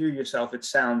you hear yourself, it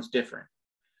sounds different.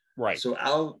 Right. So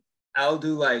I'll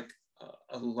do like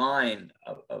a line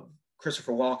of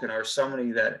Christopher Walken or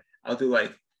somebody that I'll do,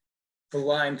 like, the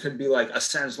line could be like a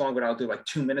sentence long, but I'll do like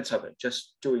 2 minutes of it,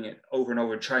 just doing it over and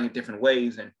over, trying it different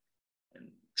ways and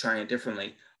trying it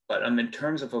differently. But in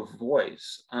terms of a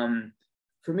voice,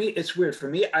 for me, it's weird. For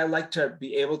me, I like to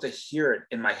be able to hear it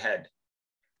in my head.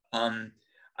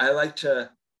 I like to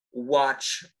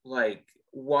watch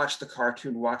the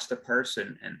cartoon, watch the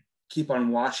person, and keep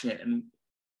on watching it, and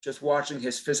just watching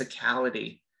his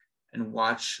physicality, and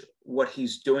watch what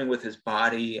he's doing with his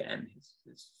body and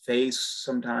his face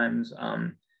sometimes,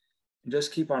 and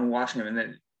just keep on watching him, and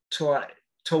then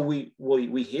till we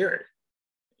hear it,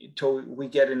 till we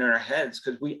get in our heads,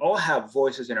 because we all have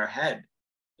voices in our head.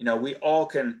 We all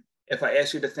can. If I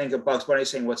ask you to think of Bugs Bunny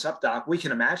saying "What's up, Doc," we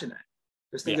can imagine that.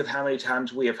 Just think of how many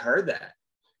times we have heard that.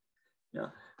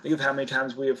 Think of how many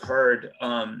times we have heard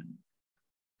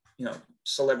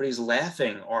celebrities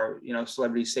laughing, or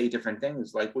celebrities say different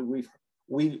things. Like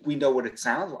we know what it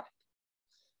sounds like.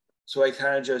 So I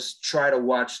kind of just try to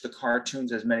watch the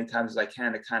cartoons as many times as I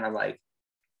can to kind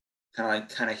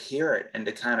of hear it, and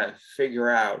to kind of figure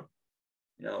out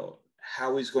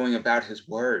how he's going about his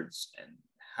words and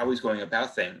how he's going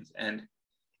about things. And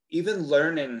even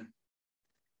learning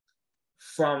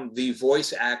from the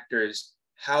voice actors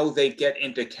how they get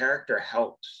into character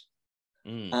helps.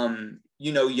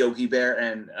 Yogi Bear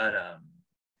and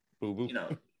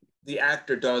the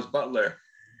actor Dawes Butler,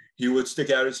 he would stick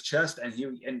out his chest,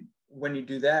 and when you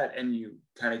do that and you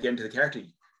kind of get into the character,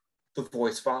 the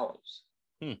voice follows.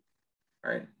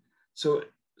 Right. So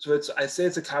I'd say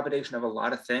it's a combination of a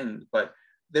lot of things, but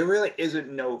there really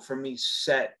isn't for me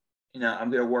set,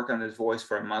 I'm going to work on this voice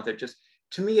for a month. It just,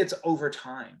 to me, it's over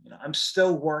time. I'm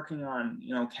still working on,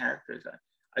 characters.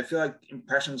 I feel like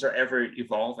impressions are ever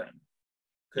evolving,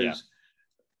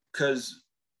 because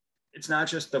it's not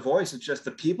just the voice, it's just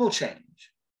the people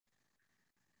change.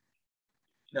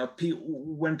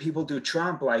 When people do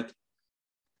Trump, like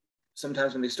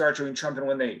sometimes when they start doing Trump and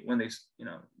when they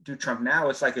do Trump now,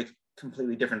 it's like a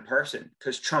completely different person,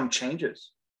 because Trump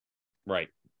changes. Right.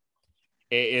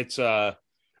 It's I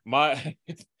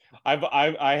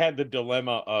had the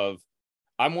dilemma of,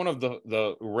 I'm one of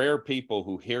the rare people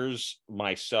who hears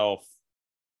myself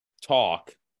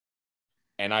talk,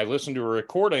 and I listen to a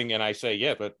recording and I say,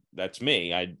 yeah, but that's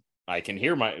me. I can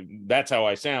hear that's how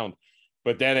I sound.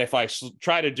 But then if I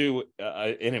try to do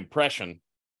an impression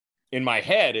in my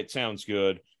head, it sounds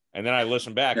good. And then I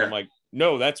listen back, I'm like,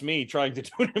 no, that's me trying to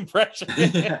do an impression.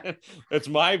 It's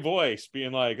my voice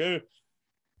being like,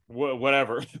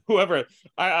 whatever, whoever.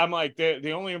 I'm like,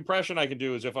 the only impression I can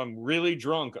do is if I'm really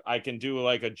drunk, I can do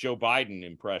like a Joe Biden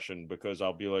impression, because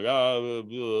I'll be like,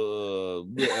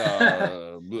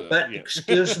 but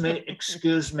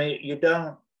excuse me, you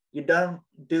don't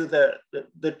do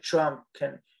the Trump.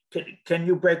 Can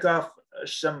you break off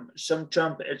some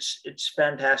Trump? It's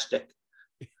fantastic.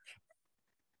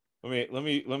 Let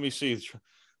me see.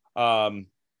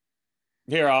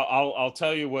 Here, I'll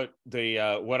tell you what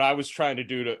what I was trying to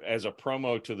do as a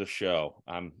promo to the show.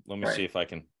 Let me see if I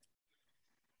can.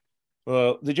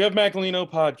 Well, the Jeff Macalino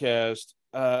podcast.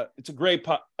 It's a great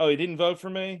Oh, he didn't vote for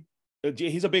me?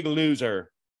 He's a big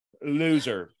loser.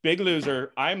 Big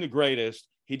loser. I'm the greatest.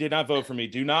 He did not vote for me.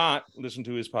 Do not listen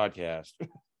to his podcast.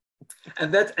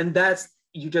 And that's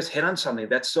you just hit on something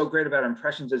that's so great about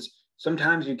impressions, is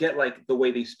sometimes you get like the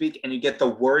way they speak, and you get the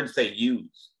words they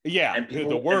use. Yeah, and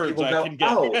the words I can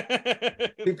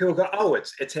get. People go, oh,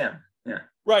 it's him. Yeah.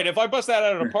 Right. If I bust that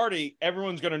out at a party,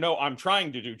 everyone's going to know I'm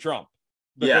trying to do Trump.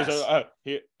 Because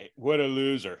what a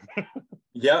loser.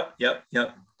 Yep.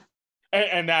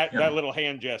 And that little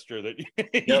hand gesture that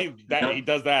he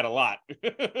does that a lot.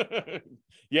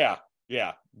 Yeah.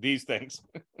 These things.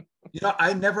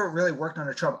 I never really worked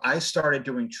under Trump. I started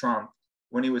doing Trump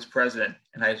when he was president,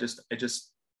 and I just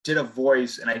did a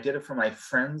voice, and I did it for my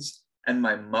friends and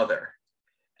my mother,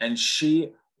 and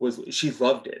she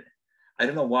loved it. I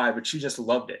don't know why, but she just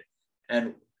loved it.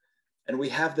 And we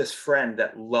have this friend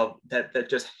that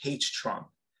just hates Trump.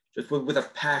 Just with a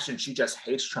passion, she just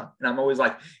hates Trump. And I'm always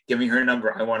like, give me her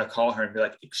number. I want to call her and be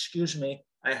like, excuse me,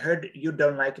 I heard you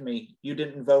don't like me. You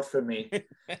didn't vote for me.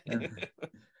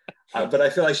 But I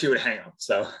feel like she would hang up.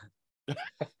 So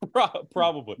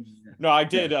probably. No, I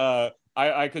did.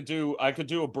 I could do a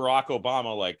Barack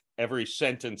Obama, like every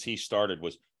sentence he started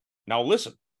was, now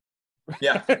listen.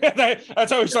 Yeah.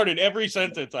 That's how he started every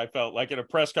sentence. I felt like in a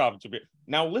press conference would be,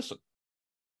 now listen.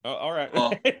 All right.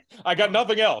 I got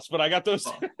nothing else, but I got those.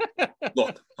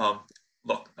 Look,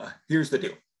 here's the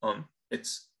deal.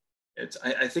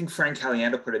 I think Frank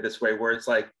Caliendo put it this way, where it's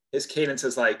like his cadence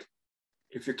is like,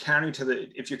 if you're counting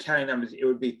numbers, it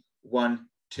would be 1,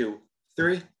 2,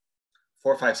 3,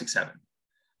 4, 5, 6, 7.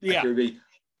 Yeah. Like it would be,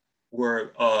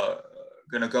 we're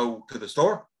gonna go to the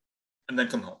store and then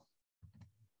come home.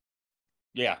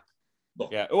 Yeah.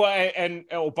 Look. Yeah. Well, and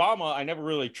Obama, I never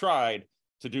really tried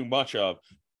to do much of.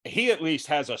 He at least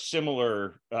has a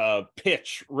similar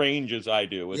pitch range as I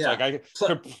do. It's like I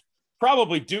could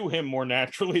probably do him more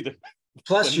naturally than.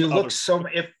 Plus, you look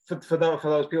for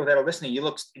those people that are listening, you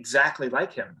look exactly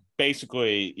like him.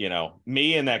 Basically,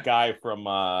 me and that guy from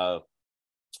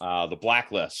the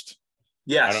Blacklist.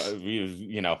 Yes.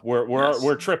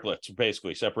 We're triplets,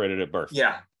 basically separated at birth.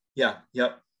 Yeah.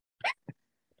 Yep.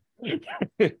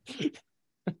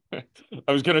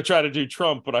 I was going to try to do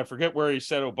Trump, but I forget where he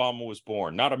said Obama was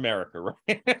born. Not America,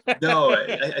 right? No,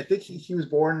 I think he was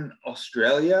born in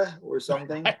Australia or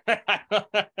something. I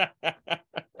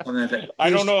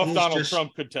don't know if Donald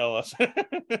Trump could tell us.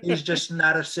 He's just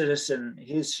not a citizen.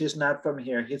 He's not from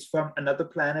here. He's from another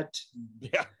planet.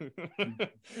 Yeah.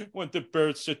 Want the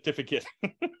birth certificate.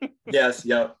 Yes.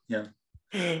 Yep. Yeah.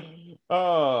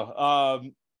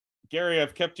 Gary,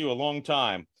 I've kept you a long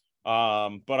time.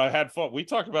 But I had fun. We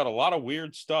talked about a lot of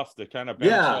weird stuff that kind of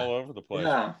bounced all over the place.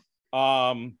 Yeah.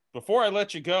 Before I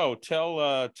let you go, tell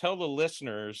the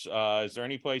listeners, is there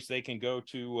any place they can go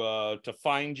to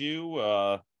find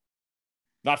you?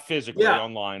 Not physically,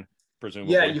 online,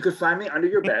 presumably. Yeah, you could find me under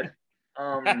your bed.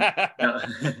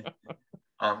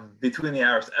 Between the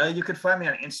hours. You could find me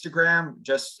on Instagram.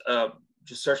 Just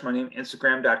search my name,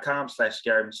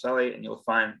 Instagram.com/Gary Miceli, and you'll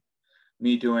find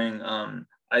me doing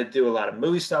I do a lot of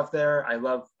movie stuff there. I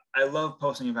love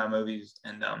posting about movies,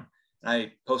 and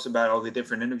I post about all the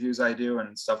different interviews I do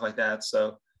and stuff like that.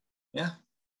 So, yeah.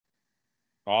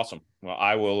 Awesome. Well,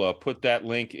 I will put that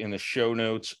link in the show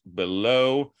notes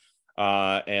below.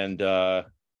 And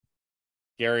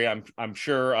Gary, I'm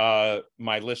sure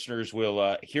my listeners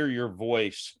will hear your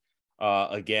voice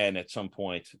again at some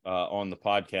point on the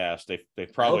podcast.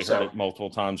 They've probably heard it multiple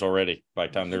times already by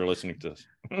the time they're listening to this.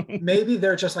 Maybe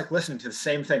they're just like listening to the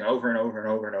same thing over and over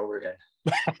and over and over again.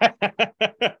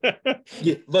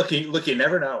 Look, you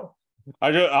never know.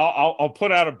 I'll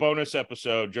put out a bonus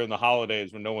episode during the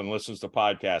holidays when no one listens to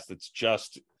podcasts. It's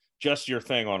just your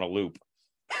thing on a loop.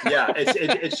 Yeah,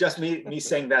 it's just me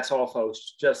saying that's all,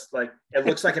 folks. Just like it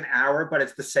looks like an hour, but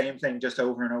it's the same thing just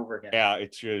over and over again. Yeah,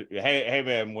 it's hey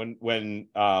man, when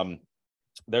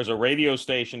there's a radio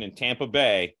station in Tampa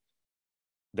Bay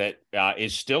that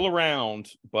is still around,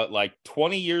 but like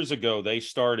 20 years ago they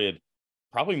started,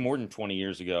 probably more than 20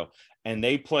 years ago, and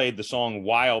they played the song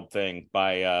 "Wild Thing"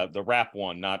 by the rap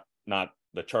one, not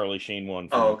the Charlie Sheen one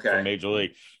from Major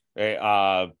League.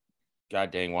 God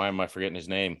dang, why am I forgetting his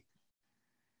name?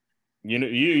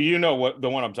 You know what the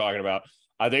one I'm talking about.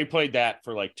 They played that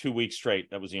for like 2 weeks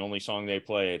straight. That was the only song they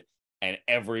played, and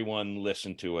everyone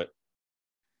listened to it.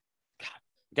 God,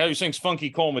 the guy who sings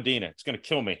 "Funky Cole Medina," it's gonna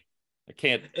kill me. I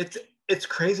can't. It's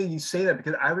crazy you say that,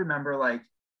 because I remember I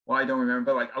don't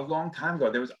remember, but like a long time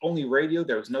ago, there was only radio.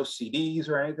 There was no CDs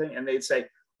or anything, and they'd say,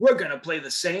 "We're gonna play the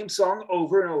same song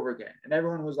over and over again," and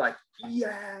everyone was like,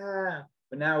 "Yeah."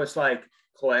 But now it's like,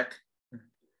 click.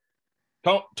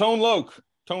 Tone Loc.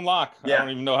 Yeah. I don't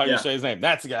even know how you say his name.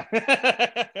 That's the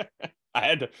guy. I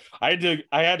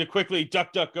had to quickly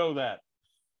duck go that.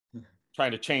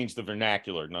 Trying to change the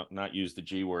vernacular, not use the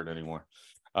G word anymore.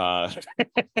 Or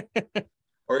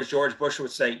as George Bush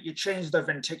would say, you change the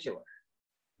venticular.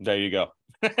 There you go.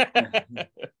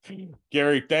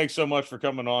 Gary, thanks so much for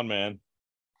coming on, man.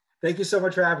 Thank you so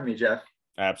much for having me, Jeff.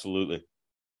 Absolutely.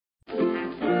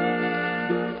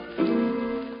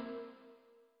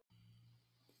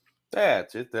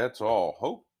 That's it. That's all.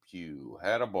 Hope you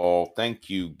had a ball. Thank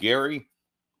you, Gary.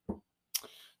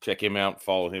 Check him out.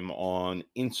 Follow him on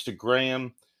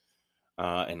Instagram.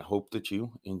 And hope that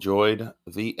you enjoyed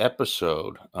the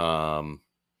episode. I'll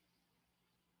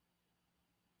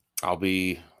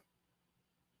be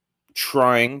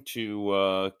trying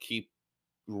to keep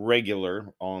regular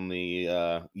on the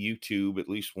YouTube at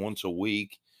least once a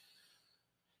week.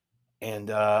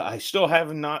 And I still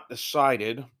have not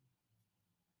decided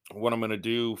what I'm going to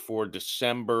do for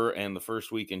December and the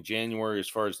first week in January as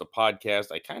far as the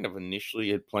podcast. I kind of initially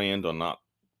had planned on not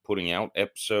putting out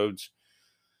episodes.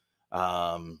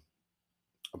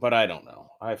 But I don't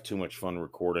know. I have too much fun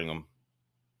recording them.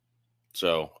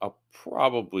 So I'll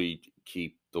probably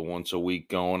keep the once a week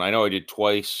going. I know I did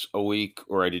twice a week,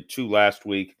 or I did two last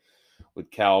week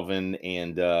with Calvin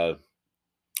and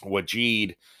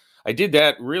Wajid. I did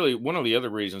that really. One of the other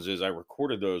reasons is I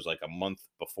recorded those like a month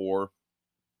before,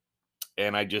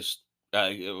 and I just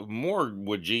more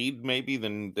Wajid maybe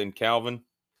than Calvin,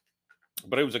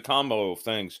 but it was a combo of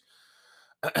things.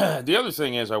 The other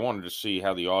thing is I wanted to see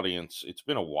how the audience. It's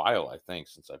been a while, I think,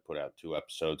 since I put out two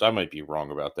episodes. I might be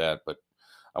wrong about that, but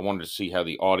I wanted to see how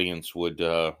the audience would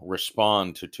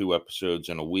respond to two episodes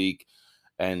in a week.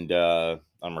 And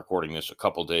I'm recording this a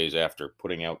couple days after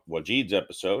putting out Wajid's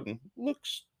episode, and it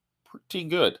looks pretty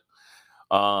good.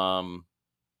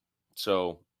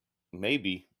 So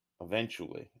maybe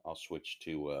eventually I'll switch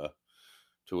to a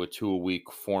 2 a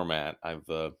week format. I've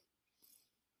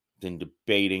been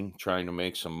debating trying to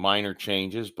make some minor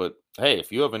changes, but hey,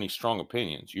 if you have any strong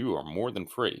opinions, you are more than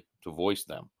free to voice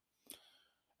them.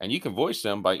 And you can voice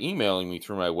them by emailing me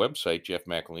through my website,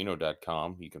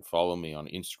 jeffmacalino.com. You can follow me on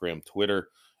Instagram, Twitter,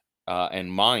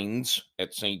 and Minds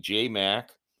at St. J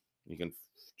Mac. You can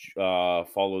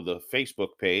follow the Facebook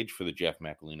page for the Jeff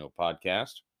Macalino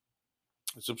podcast.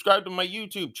 Subscribe to my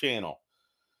YouTube channel.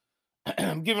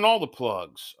 I'm giving all the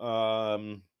plugs.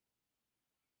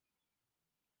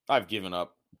 I've given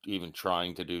up even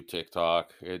trying to do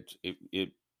TikTok.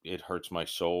 It hurts my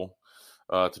soul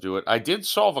to do it. I did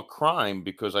solve a crime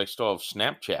because I still have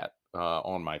Snapchat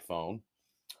on my phone.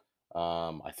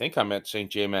 I think I'm at St.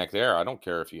 J Mac there. I don't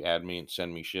care if you add me and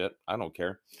send me shit. I don't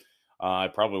care. I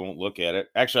probably won't look at it.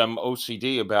 Actually, I'm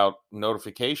OCD about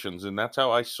notifications, and that's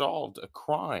how I solved a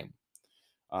crime.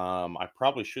 I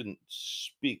probably shouldn't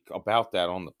speak about that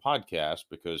on the podcast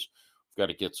because we've got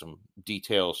to get some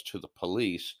details to the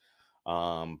police.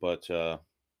 But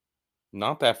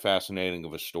not that fascinating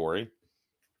of a story.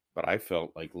 But I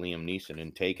felt like Liam Neeson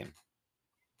in Taken,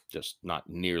 just not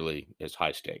nearly as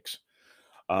high stakes.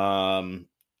 So,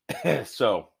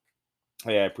 yeah,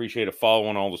 I appreciate a follow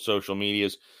on all the social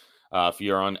medias. If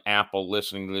you're on Apple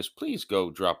listening to this, please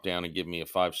go drop down and give me a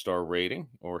 5-star rating,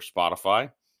 or Spotify.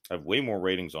 I have way more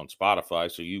ratings on Spotify,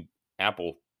 so you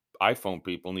Apple iPhone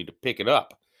people need to pick it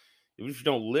up. If you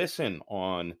don't listen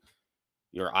on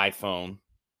your iPhone,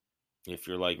 if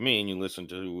you're like me and you listen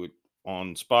to it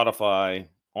on Spotify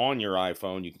on your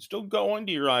iPhone, you can still go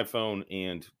onto your iPhone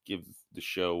and give the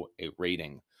show a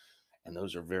rating. And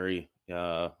those are very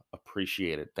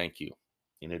appreciated. Thank you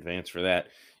in advance for that.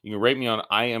 You can rate me on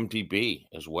IMDb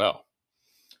as well.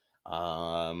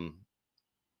 I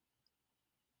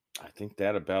think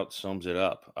that about sums it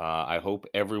up. I hope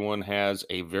everyone has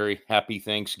a very happy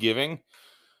Thanksgiving.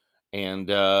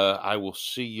 And I will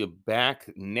see you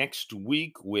back next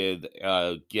week with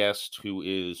a guest who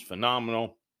is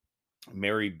phenomenal,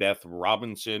 Mary Beth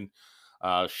Robinson.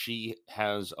 She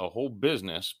has a whole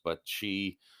business, but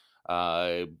she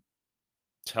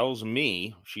tells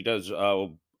me she does a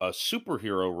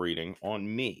superhero reading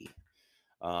on me.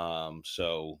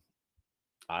 So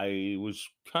I was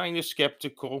kind of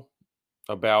skeptical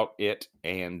about it,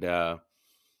 and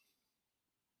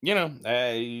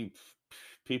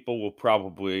people will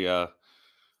probably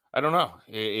I don't know.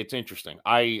 It's interesting.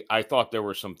 I thought there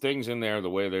were some things in there, the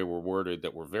way they were worded,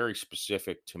 that were very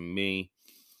specific to me.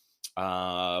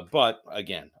 But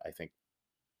again, I think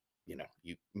you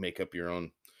make up your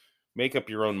own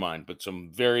mind. But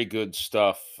some very good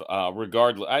stuff.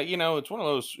 Regardless, it's one of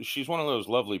those. She's one of those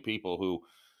lovely people who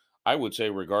I would say,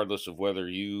 regardless of whether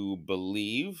you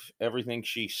believe everything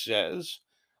she says,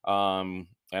 and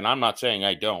I'm not saying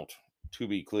I don't. To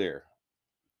be clear,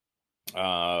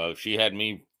 she had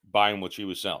me buying what she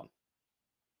was selling.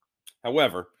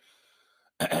 However,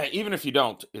 even if you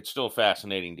don't, it's still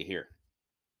fascinating to hear.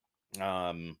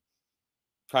 Kind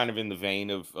of in the vein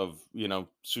of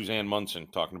Suzanne Munson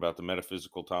talking about the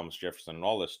metaphysical Thomas Jefferson and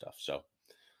all this stuff. So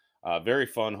very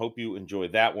fun. Hope you enjoy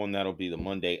that one. That'll be the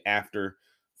Monday after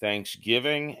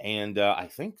Thanksgiving, and I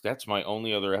think that's my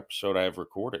only other episode I have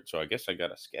recorded. So I guess I got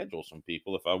to schedule some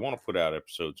people if I want to put out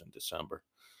episodes in December.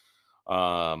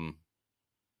 I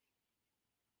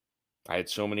had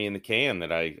so many in the can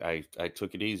that I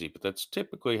took it easy, but that's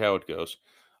typically how it goes.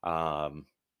 So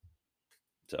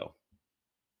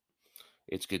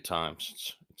it's good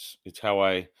times. It's how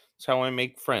I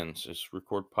make friends, is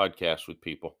record podcasts with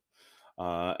people.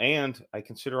 And I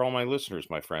consider all my listeners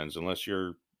my friends, unless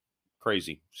you're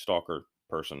crazy stalker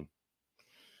person.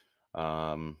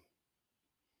 I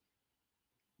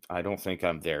don't think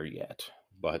I'm there yet,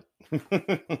 but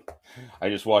I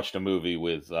just watched a movie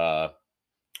with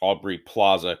Aubrey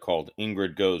Plaza called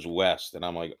Ingrid Goes West, and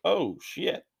I'm like, oh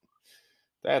shit,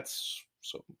 that's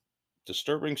some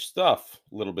disturbing stuff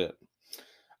a little bit.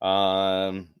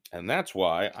 And that's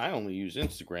why I only use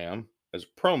Instagram as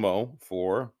promo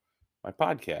for my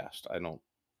podcast. I don't,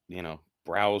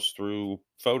 browse through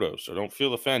photos, so don't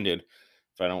feel offended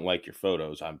if I don't like your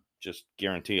photos. I'm just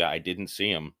guarantee I didn't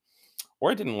see them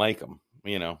or I didn't like them,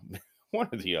 one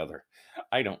or the other.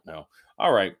 I don't know.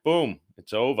 All right, boom,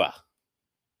 it's over.